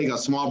we'll take a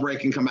small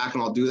break and come back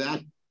and I'll do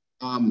that.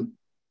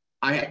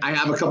 I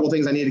have a couple of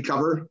things I need to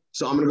cover,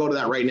 so I'm gonna go to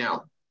that right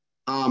now.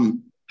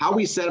 How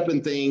we set up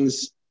in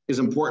things is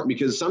important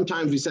because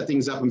sometimes we set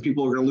things up and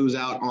people are gonna lose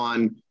out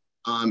on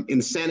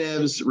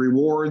incentives,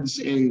 rewards,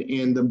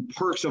 and the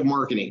perks of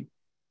marketing.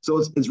 So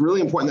it's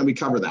really important that we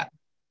cover that.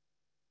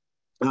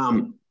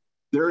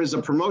 There is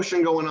a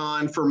promotion going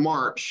on for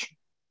March,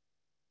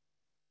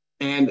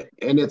 and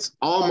it's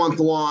all month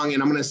long.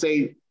 And I'm going to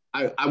say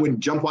I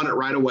would jump on it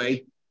right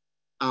away.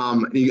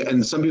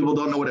 And some people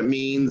don't know what it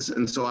means,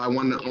 and so I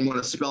want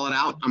to spell it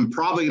out. I'm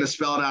probably going to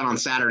spell it out on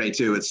Saturday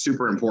too. It's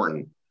super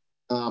important.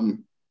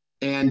 And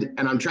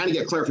I'm trying to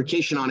get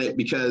clarification on it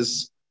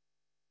because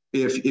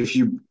if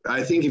you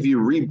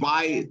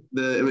rebuy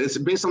it's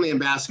based on the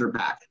ambassador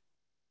pack.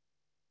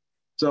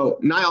 So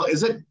Niall,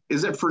 is it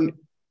for? I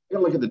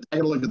gotta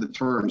look at the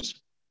terms.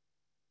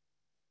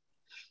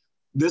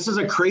 This is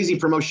a crazy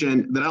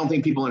promotion that I don't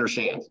think people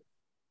understand.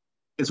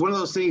 It's one of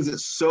those things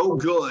that's so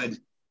good,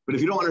 but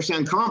if you don't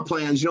understand comp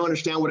plans, you don't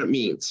understand what it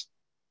means.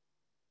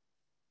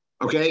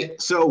 Okay,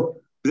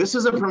 so this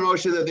is a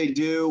promotion that they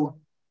do.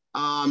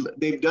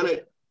 They've done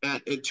it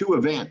at 2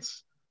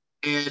 events.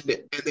 And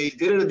they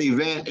did it at the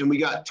event, and we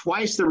got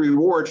twice the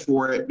reward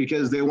for it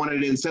because they wanted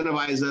to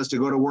incentivize us to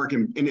go to work,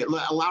 and it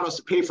allowed us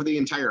to pay for the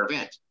entire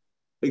event.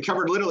 It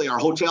covered literally our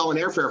hotel and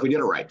airfare if we did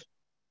it right.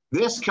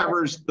 This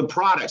covers the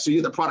product, so you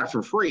get the product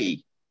for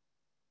free.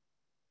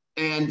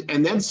 And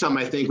then some,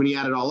 I think, when you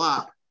add it all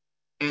up,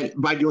 and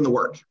by doing the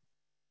work.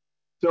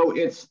 So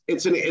it's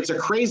a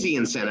crazy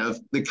incentive.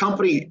 The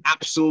company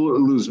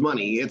absolutely lose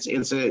money. It's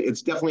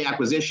definitely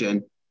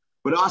acquisition.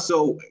 But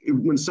also,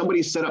 when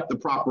somebody's set up the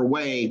proper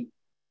way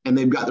and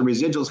they've got the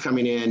residuals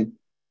coming in,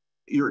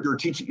 you're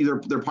teaching,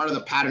 they're part of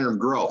the pattern of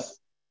growth.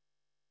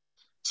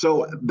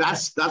 So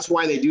that's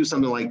why they do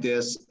something like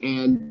this.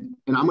 And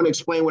I'm going to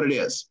explain what it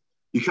is.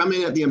 You come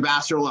in at the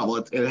ambassador level.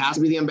 It has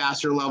to be the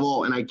ambassador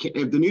level. And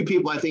if the new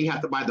people, I think,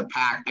 have to buy the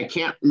pack. I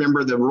can't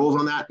remember the rules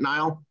on that,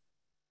 Niall.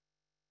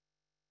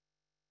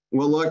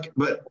 We'll look,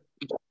 but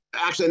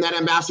actually, that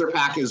ambassador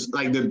pack is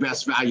like the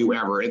best value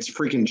ever. It's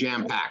freaking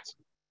jam-packed.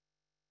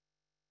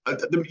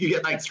 You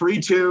get like 3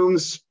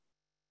 tunes,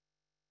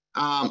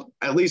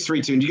 at least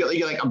 3 tunes. You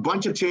get like a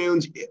bunch of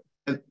tunes.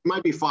 It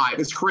might be 5.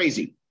 It's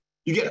crazy.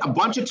 You get a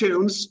bunch of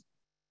tunes,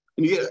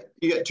 and you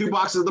get 2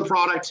 boxes of the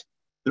product.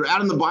 They're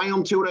adding the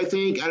biome to it, I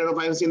think. I don't know if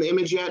I haven't seen the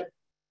image yet,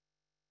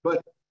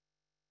 but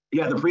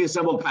yeah, the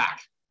pre-assembled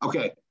pack.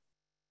 Okay,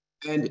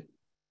 and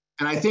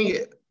I think,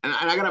 and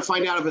I got to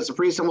find out if it's a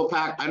pre-assembled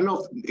pack. I don't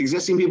know if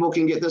existing people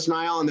can get this,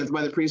 Niall, and then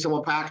buy the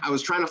pre-assembled pack. I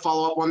was trying to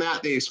follow up on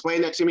that. They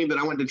explained that to me, but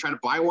I wanted to try to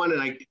buy one,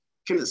 and I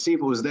couldn't see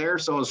if it was there,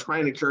 so I was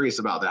kind of curious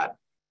about that.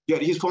 Yeah,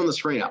 he's pulling the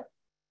screen up.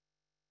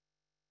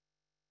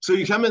 So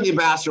you come in the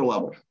ambassador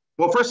level.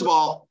 Well, first of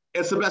all,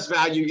 it's the best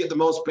value. You get the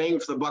most bang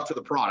for the buck for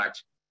the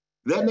product.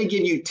 Then they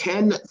give you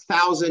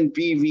 10,000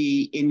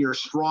 BV in your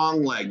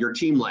strong leg, your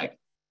team leg.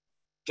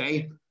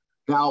 Okay.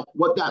 Now,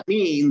 what that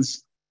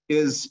means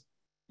is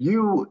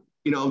you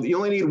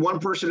only need one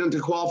person to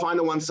qualify on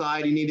the one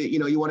side. You need to,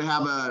 you want to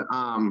have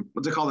a,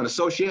 what's it called, an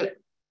associate,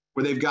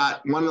 where they've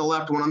got one on the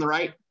left, one on the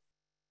right.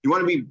 You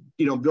want to be,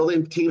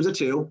 building teams of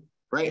 2,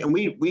 right? And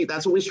we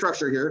that's what we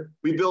structure here.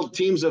 We build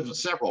teams of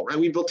several, right?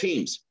 We build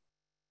teams.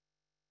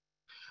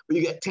 But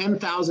you get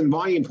 10,000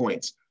 volume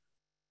points.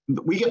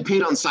 We get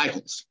paid on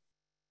cycles,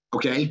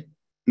 okay?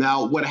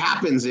 Now, what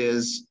happens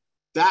is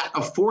that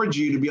affords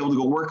you to be able to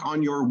go work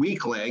on your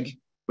weak leg,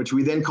 which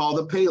we then call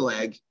the pay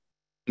leg.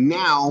 And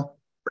now,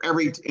 for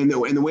in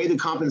the way the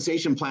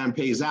compensation plan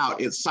pays out,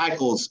 it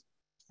cycles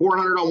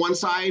 400 on one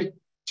side,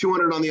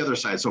 200 on the other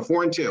side. So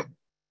 4 and 2.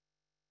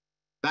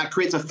 That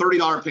creates a $30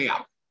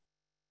 payout.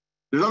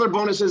 There's other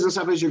bonuses and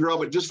stuff as you grow,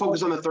 but just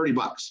focus on the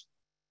 $30.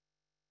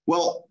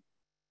 Well,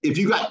 if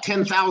you got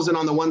 10,000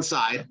 on the one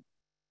side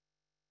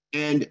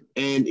and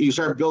you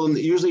start building,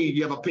 usually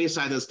you have a pay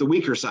side that's the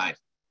weaker side.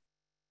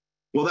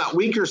 Well, that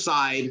weaker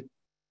side,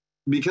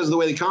 because of the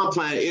way the comp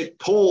plan, it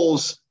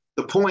pulls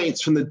the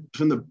points from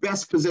the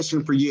best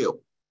position for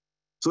you.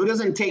 So it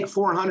doesn't take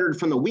 400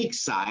 from the weak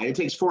side. It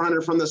takes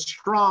 400 from the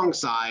strong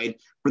side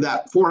for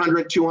that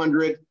 400,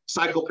 200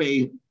 cycle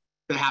pay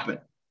to happen.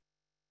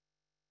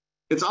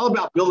 It's all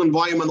about building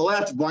volume on the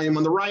left, volume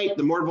on the right.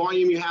 The more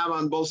volume you have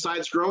on both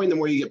sides growing, the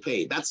more you get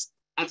paid. That's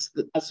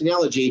the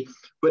analogy.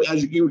 But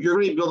as you're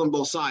going to be building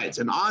both sides,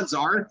 and odds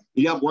are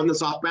you have one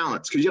that's off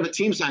balance because you have a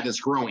team side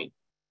that's growing.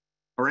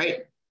 All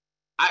right.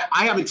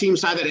 I have a team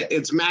side that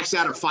it's maxed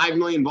out at 5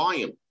 million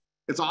volume.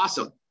 It's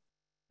awesome.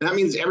 And that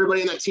means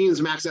everybody in that team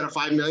is maxed out at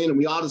 5 million, and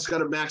we all just got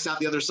to max out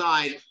the other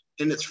side,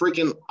 and it's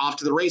freaking off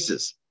to the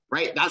races,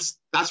 right? That's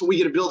what we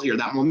get to build here.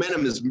 That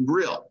momentum is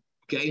real.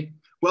 Okay.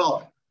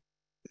 Well,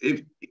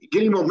 if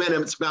getting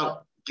momentum, it's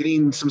about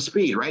getting some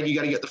speed, right? You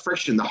got to get the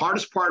friction. The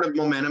hardest part of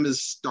momentum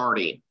is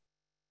starting.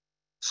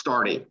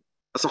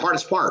 That's the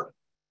hardest part.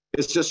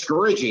 It's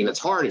discouraging. It's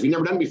hard. If you've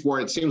never done it before,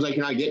 it seems like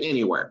you're not getting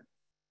anywhere,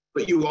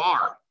 but you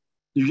are.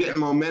 You're getting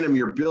momentum.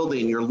 You're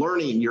building. You're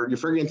learning. You're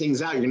figuring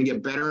things out. You're going to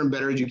get better and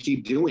better as you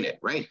keep doing it,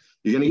 right?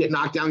 You're going to get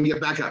knocked down and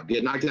get back up.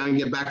 Get knocked down and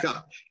get back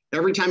up.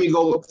 Every time you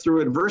go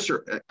through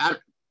adversary,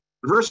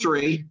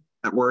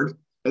 that word.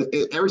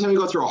 Every time you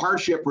go through a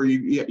hardship where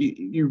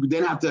you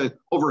then have to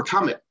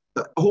overcome it,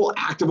 the whole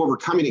act of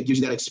overcoming it gives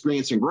you that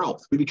experience and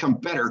growth. We become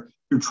better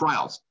through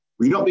trials.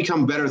 We don't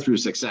become better through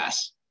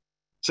success.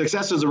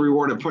 Success is a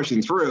reward of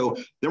pushing through.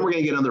 Then we're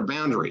going to get another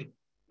boundary.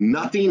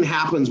 Nothing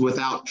happens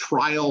without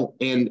trial,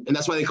 and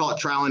that's why they call it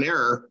trial and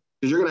error,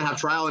 because you're going to have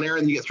trial and error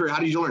and you get through. How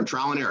do you learn?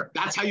 Trial and error.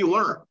 That's how you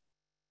learn.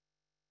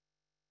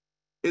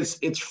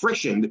 It's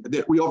friction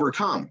that we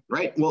overcome,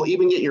 right? Well,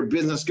 even get your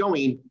business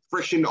going,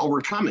 friction to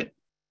overcome it.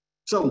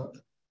 So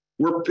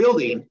we're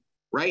building,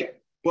 right?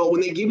 Well,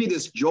 when they give you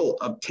this jolt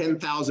of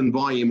 10,000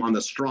 volume on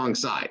the strong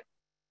side,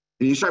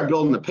 and you start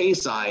building the pay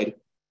side,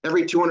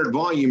 every 200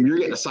 volume, you're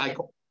getting a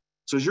cycle.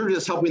 So as you're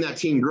just helping that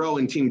team grow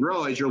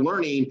as you're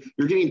learning,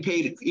 you're getting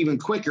paid even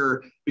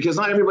quicker because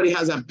not everybody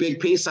has that big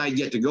pay side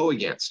yet to go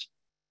against.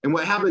 And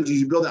what happens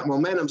is you build that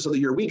momentum so that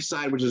your weak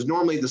side, which is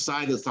normally the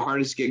side that's the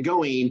hardest to get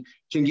going,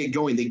 can get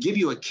going. They give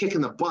you a kick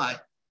in the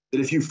butt that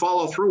if you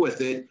follow through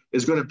with it,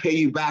 is going to pay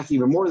you back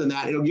even more than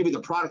that. It'll give you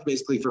the product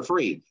basically for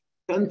free.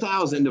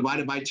 10,000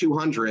 divided by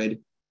 200,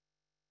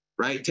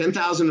 right?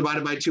 10,000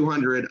 divided by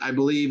 200, I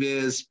believe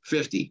is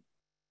 50.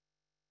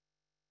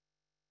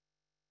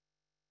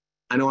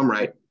 I know I'm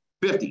right.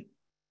 50.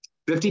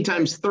 50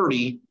 times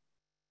 30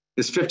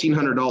 is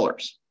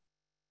 $1,500.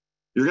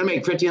 You're going to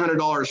make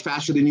 $1,500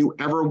 faster than you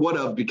ever would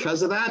have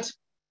because of that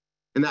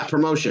and that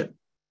promotion.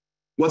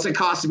 What's it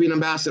cost to be an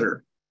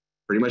ambassador?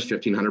 Pretty much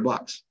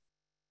 $1,500.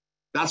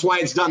 That's why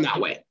it's done that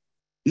way.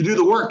 You do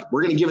the work.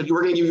 We're going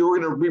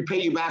to repay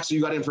you back so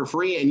you got in for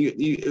free and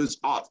you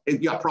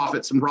got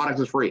profits and product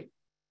is free.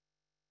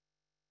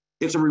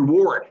 It's a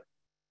reward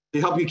to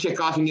help you kick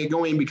off and get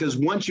going, because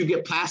once you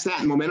get past that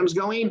and momentum's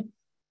going,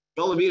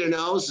 Bellavita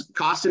knows,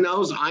 Costa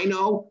knows, I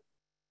know,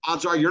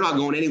 odds are you're not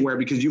going anywhere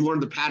because you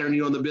learned the pattern,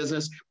 you own the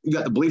business, you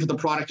got the belief of the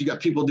product, you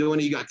got people doing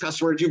it, you got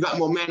customers, you've got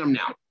momentum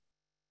now.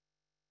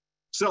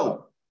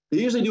 So they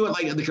usually do it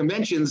like at the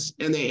conventions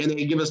and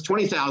they give us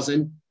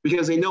 20,000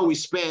 because they know we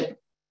spent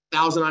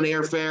 1,000 on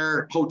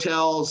airfare,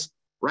 hotels,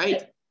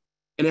 right?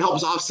 And it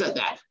helps offset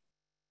that.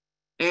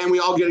 And we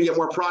all get to get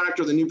more product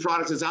or the new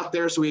product is out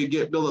there. So we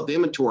build up the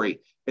inventory.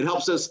 It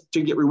helps us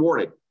to get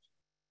rewarded.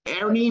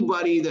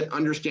 Anybody that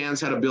understands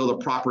how to build a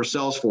proper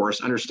sales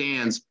force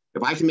understands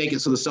if I can make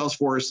it so the sales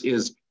force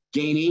is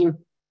gaining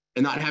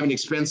and not having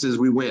expenses,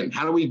 we win.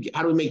 How do we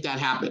make that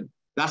happen?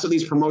 That's what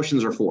these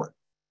promotions are for.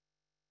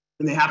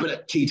 And they happen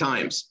at key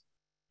times.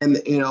 And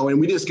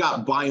we just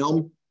got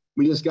Biome.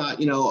 We just got,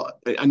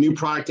 a new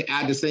product to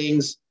add to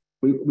things.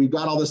 We've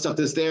got all this stuff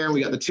that's there, and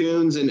we got the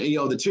tunes, and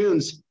the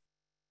tunes,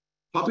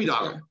 puppy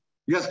dog them.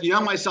 You know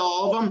how I sell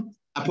all of them?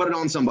 I put it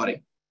on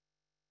somebody.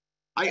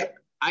 The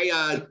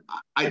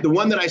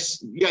one that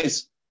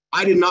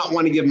I did not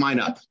want to give mine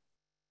up,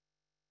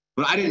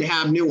 but I didn't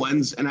have new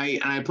ones, and I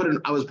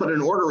was putting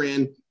an order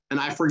in, and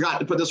I forgot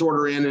to put this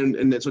order in,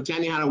 and so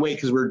Tanya had to wait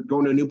because we're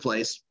going to a new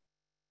place.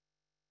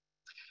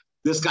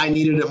 This guy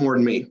needed it more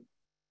than me,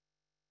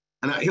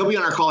 and he'll be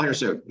on our call here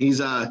soon. He's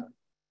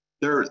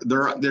they're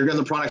getting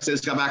the products that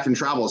just got back from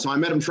travel, so I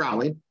met him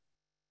traveling,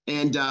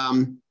 and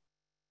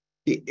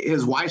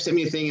his wife sent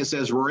me a thing that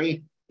says,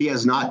 Rory, he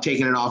has not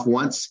taken it off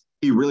once.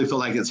 He really feels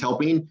like it's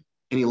helping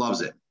and he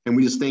loves it. And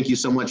we just thank you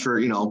so much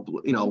for,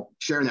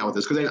 sharing that with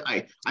us. Cause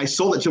I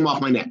sold it to him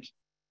off my neck.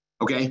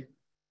 Okay.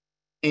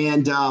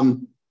 And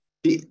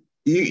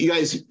you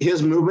guys,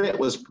 his movement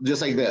was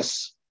just like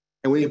this.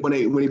 And when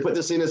he put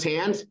this in his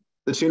hand,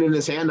 the tune in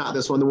his hand, not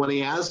this one, the one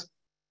he has,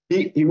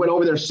 he went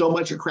over there so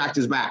much it cracked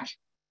his back.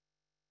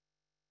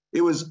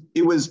 It was,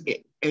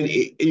 and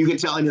you could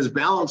tell, and his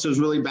balance was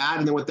really bad.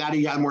 And then with that,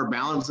 he had more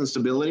balance and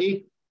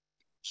stability.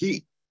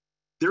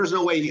 There was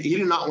no way, he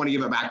did not want to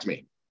give it back to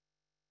me.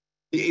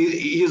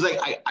 He's like,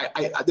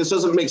 this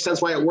doesn't make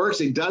sense why it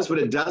works. It does, but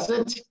it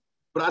doesn't.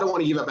 But I don't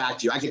want to give it back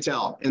to you. I could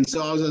tell. And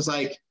so I was just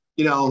like,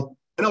 I know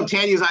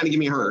Tanya's not going to give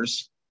me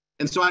hers.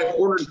 And so I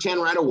ordered 10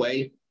 right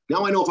away.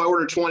 Now I know if I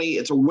order 20,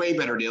 it's a way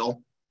better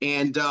deal.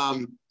 And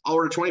I'll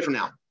order 20 from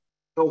now.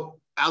 So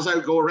as I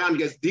go around,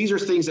 because these are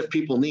things that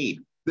people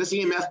need. This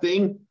EMF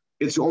thing,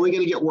 it's only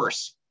going to get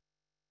worse.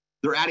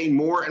 They're adding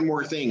more and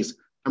more things.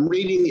 I'm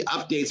reading the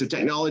updates of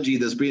technology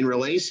that's being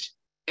released.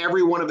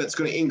 Every one of it's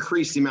going to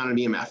increase the amount of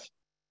EMF.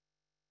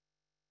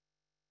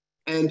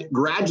 And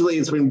gradually,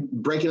 it's been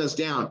breaking us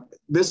down.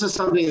 This is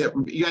something that,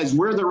 you guys,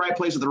 we're in the right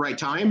place at the right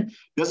time.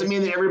 Doesn't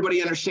mean that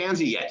everybody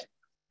understands it yet.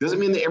 Doesn't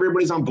mean that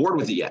everybody's on board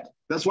with it yet.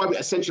 That's why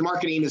ascension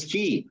marketing is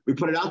key. We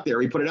put it out there.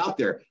 Right?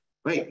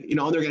 They're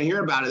going to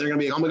hear about it. They're going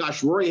to be, oh my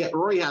gosh,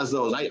 Rory has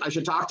those. I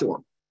should talk to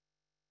him.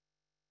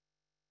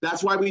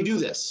 That's why we do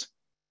this.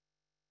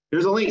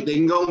 Here's a link. They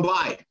can go and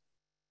buy.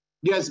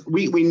 You guys,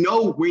 we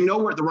know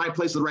we're at the right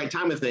place at the right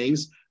time with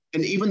things.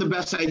 And even the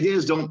best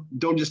ideas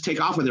don't just take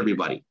off with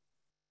everybody.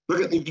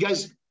 Look at you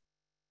guys,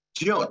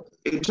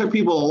 it took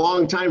people a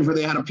long time before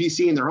they had a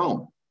PC in their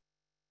home.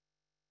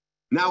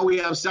 Now we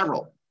have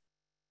several.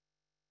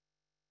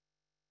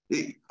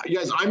 You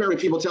guys, I remember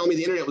people telling me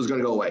the internet was going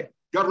to go away.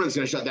 Government's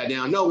going to shut that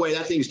down. No way,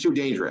 that thing's too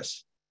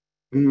dangerous.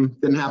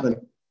 Didn't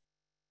happen.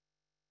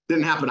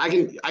 I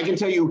can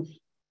tell you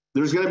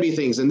there's going to be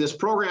things in this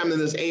program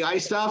and this AI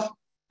stuff.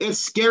 It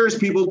scares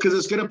people because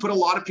it's going to put a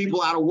lot of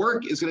people out of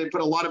work. It's going to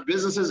put a lot of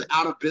businesses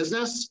out of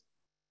business.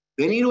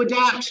 They need to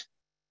adapt.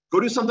 Go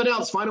do something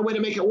else. Find a way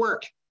to make it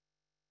work.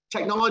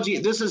 Technology,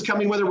 this is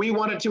coming whether we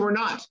want it to or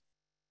not.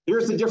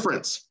 Here's the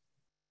difference.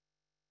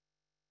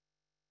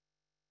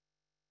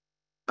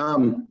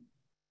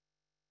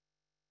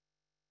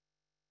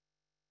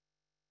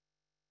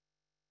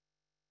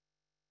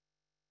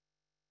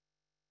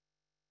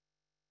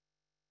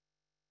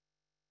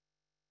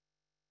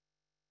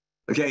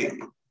 Okay,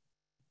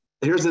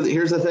 here's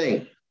the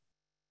thing.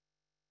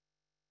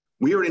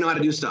 We already know how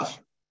to do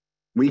stuff.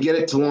 We get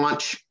it to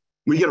launch.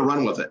 We get to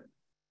run with it.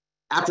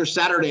 After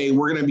Saturday,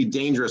 we're going to be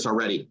dangerous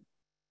already.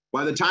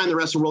 By the time the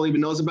rest of the world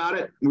even knows about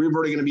it, we're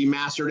already going to be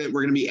mastered it.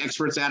 We're going to be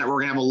experts at it. We're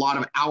going to have a lot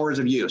of hours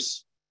of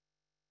use.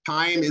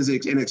 Time is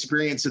an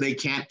experience that they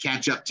can't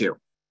catch up to.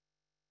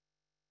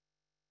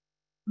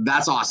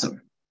 That's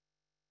awesome.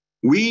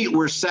 We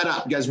were set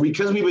up, guys,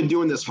 because we've been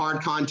doing this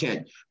hard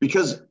content,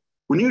 because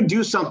when you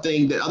do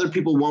something that other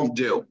people won't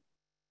do,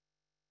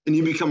 and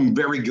you become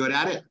very good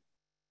at it,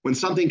 when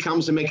something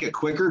comes to make it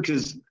quicker,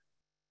 because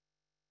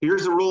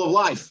here's the rule of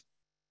life.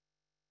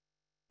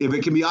 If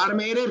it can be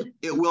automated,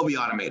 it will be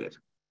automated.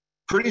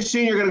 Pretty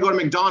soon you're going to go to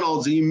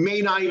McDonald's and you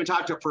may not even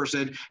talk to a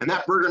person, and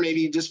that burger may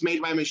be just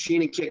made by a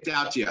machine and kicked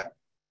out to you.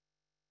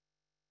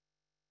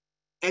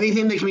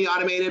 Anything that can be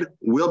automated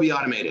will be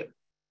automated.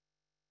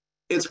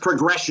 It's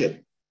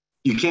progression.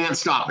 You can't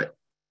stop it.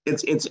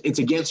 It's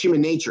against human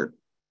nature.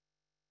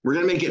 We're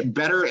going to make it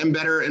better and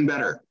better and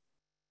better.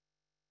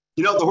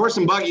 The horse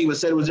and buggy was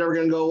said was never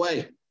going to go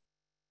away.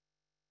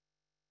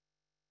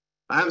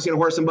 I haven't seen a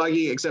horse and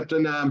buggy except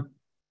in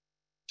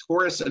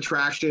tourist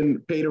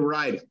attraction, pay to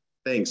ride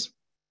things.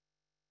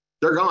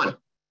 They're gone.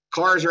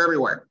 Cars are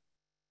everywhere,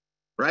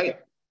 right?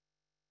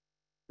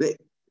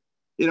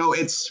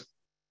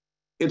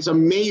 It's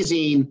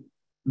amazing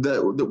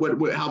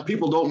how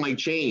people don't like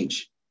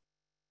change.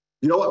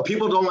 You know what?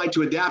 People don't like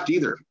to adapt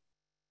either.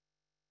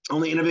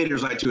 Only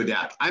innovators like to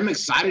adapt. I'm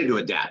excited to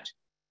adapt.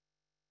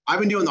 I've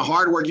been doing the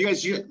hard work. You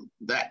guys,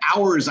 the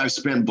hours I've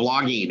spent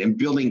blogging and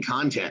building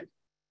content,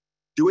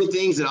 doing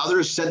things that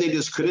others said they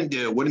just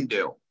wouldn't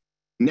do.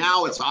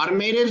 Now it's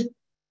automated.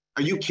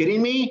 Are you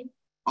kidding me?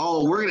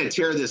 Oh, we're going to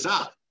tear this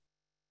up.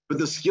 But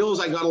the skills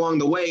I got along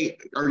the way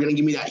are going to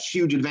give me that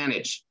huge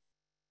advantage.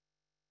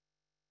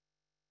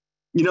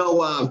 You can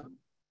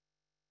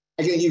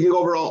go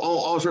over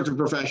all sorts of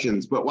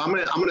professions, but I'm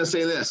going to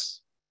say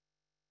this.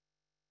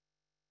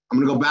 I'm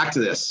going to go back to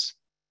this.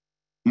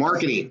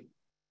 Marketing.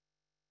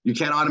 You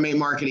can't automate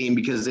marketing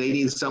because they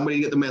need somebody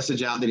to get the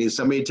message out. They need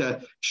somebody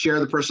to share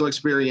the personal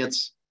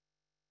experience.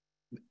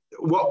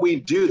 What we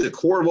do, the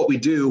core of what we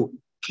do,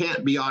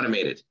 can't be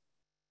automated.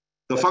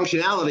 The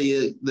functionality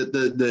is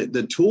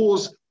the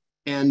tools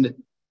and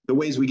the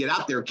ways we get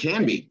out there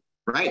can be,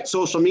 right?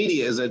 Social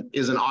media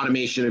is an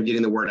automation of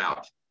getting the word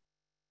out,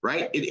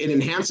 right? It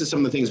enhances some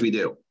of the things we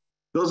do.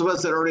 Those of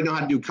us that already know how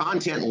to do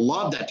content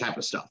love that type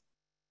of stuff.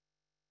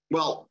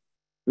 Well,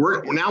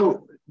 we're going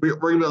to be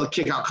able to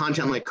kick out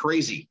content like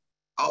crazy.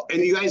 Oh,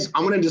 and you guys,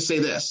 I'm going to just say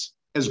this.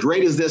 As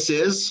great as this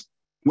is,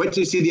 wait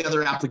till you see the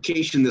other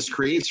application this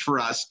creates for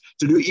us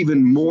to do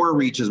even more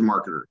reach as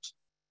marketers.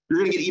 You're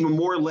going to get even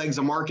more legs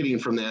of marketing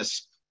from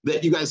this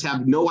that you guys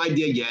have no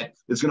idea yet.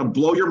 It's going to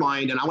blow your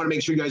mind, and I want to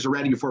make sure you guys are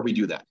ready before we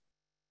do that.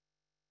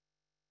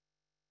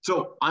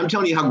 So I'm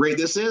telling you how great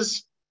this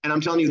is, and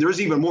I'm telling you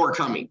there's even more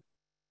coming.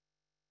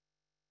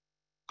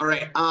 All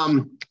right.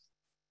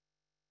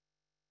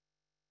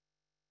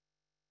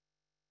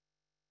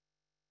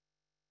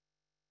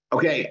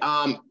 Okay,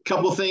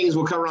 couple things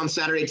we'll cover on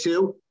Saturday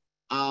too.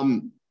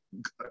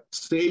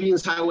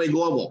 Savings Highway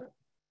Global.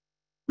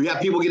 We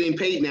have people getting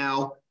paid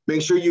now.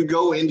 Make sure you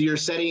go into your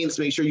settings.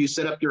 Make sure you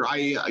set up your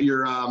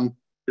option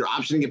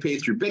to get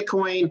paid through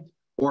Bitcoin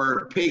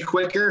or Pay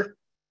Quicker.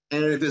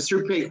 And if it's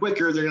through Pay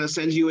Quicker, they're going to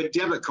send you a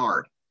debit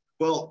card.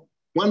 Well,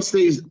 once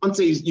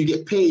you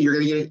get paid, you're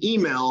going to get an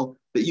email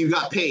that you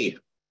got paid.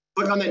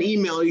 Click on that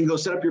email. You can go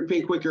set up your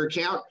Pay Quicker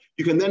account.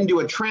 You can then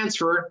do a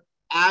transfer,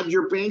 add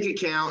your bank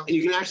account, and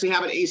you can actually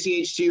have it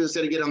ACH to you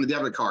instead of getting on the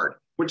debit card,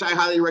 which I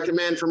highly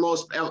recommend for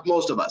most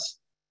of us.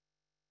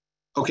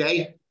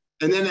 Okay,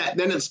 and then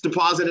it's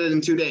deposited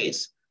in 2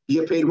 days.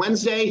 You get paid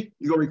Wednesday,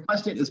 you go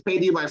request it, it's paid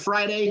to you by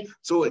Friday,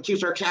 so it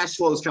keeps our cash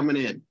flows coming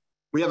in.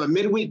 We have a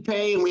midweek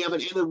pay and we have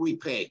an end of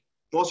week pay.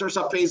 Most of our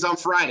stuff pays on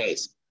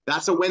Fridays.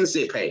 That's a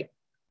Wednesday pay.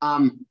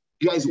 You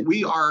guys,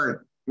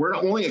 we're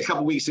only a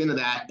couple weeks into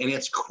that, and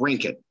it's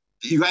cranking.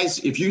 You guys,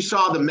 if you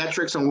saw the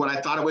metrics on what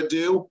I thought it would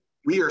do,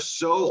 we are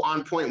so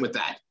on point with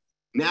that.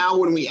 Now,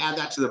 when we add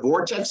that to the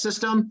Vortex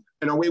system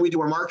and our way we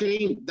do our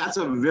marketing, that's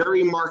a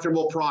very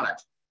marketable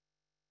product.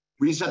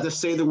 We just have to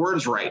say the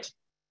words right,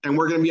 and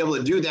we're going to be able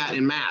to do that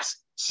in mass.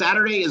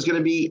 Saturday is going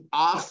to be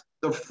off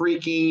the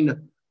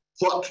freaking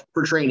hook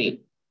for training.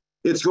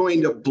 It's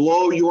going to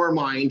blow your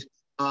mind,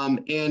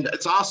 and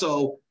it's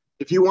also,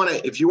 if you want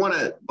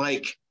to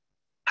like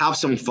have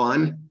some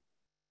fun,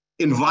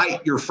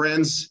 invite your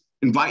friends,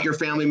 invite your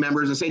family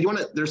members, and say,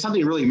 there's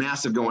something really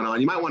massive going on.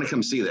 You might want to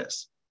come see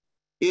this.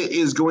 It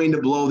is going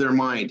to blow their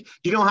mind.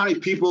 You know how many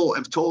people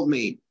have told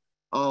me,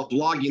 oh,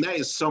 blogging, that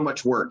is so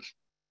much work.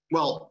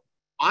 Well,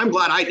 I'm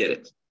glad I did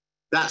it.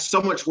 That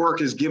so much work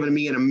has given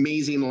me an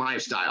amazing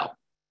lifestyle.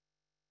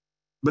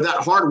 But that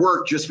hard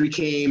work just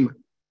became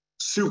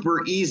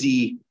super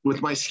easy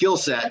with my skill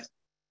set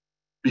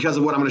because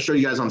of what I'm going to show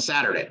you guys on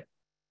Saturday.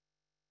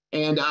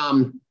 And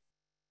oh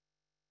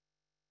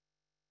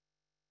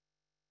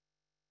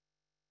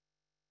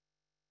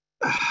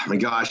my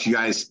gosh, you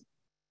guys,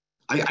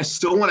 I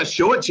still want to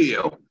show it to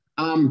you.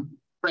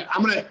 Right,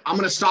 I'm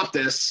gonna stop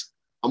this.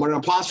 I'm gonna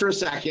pause for a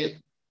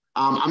second.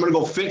 I'm gonna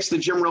go fix the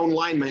Jim Rohn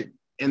alignment,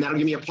 and that'll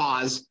give me a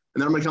pause.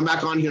 And then I'm gonna come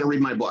back on here and read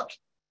my book.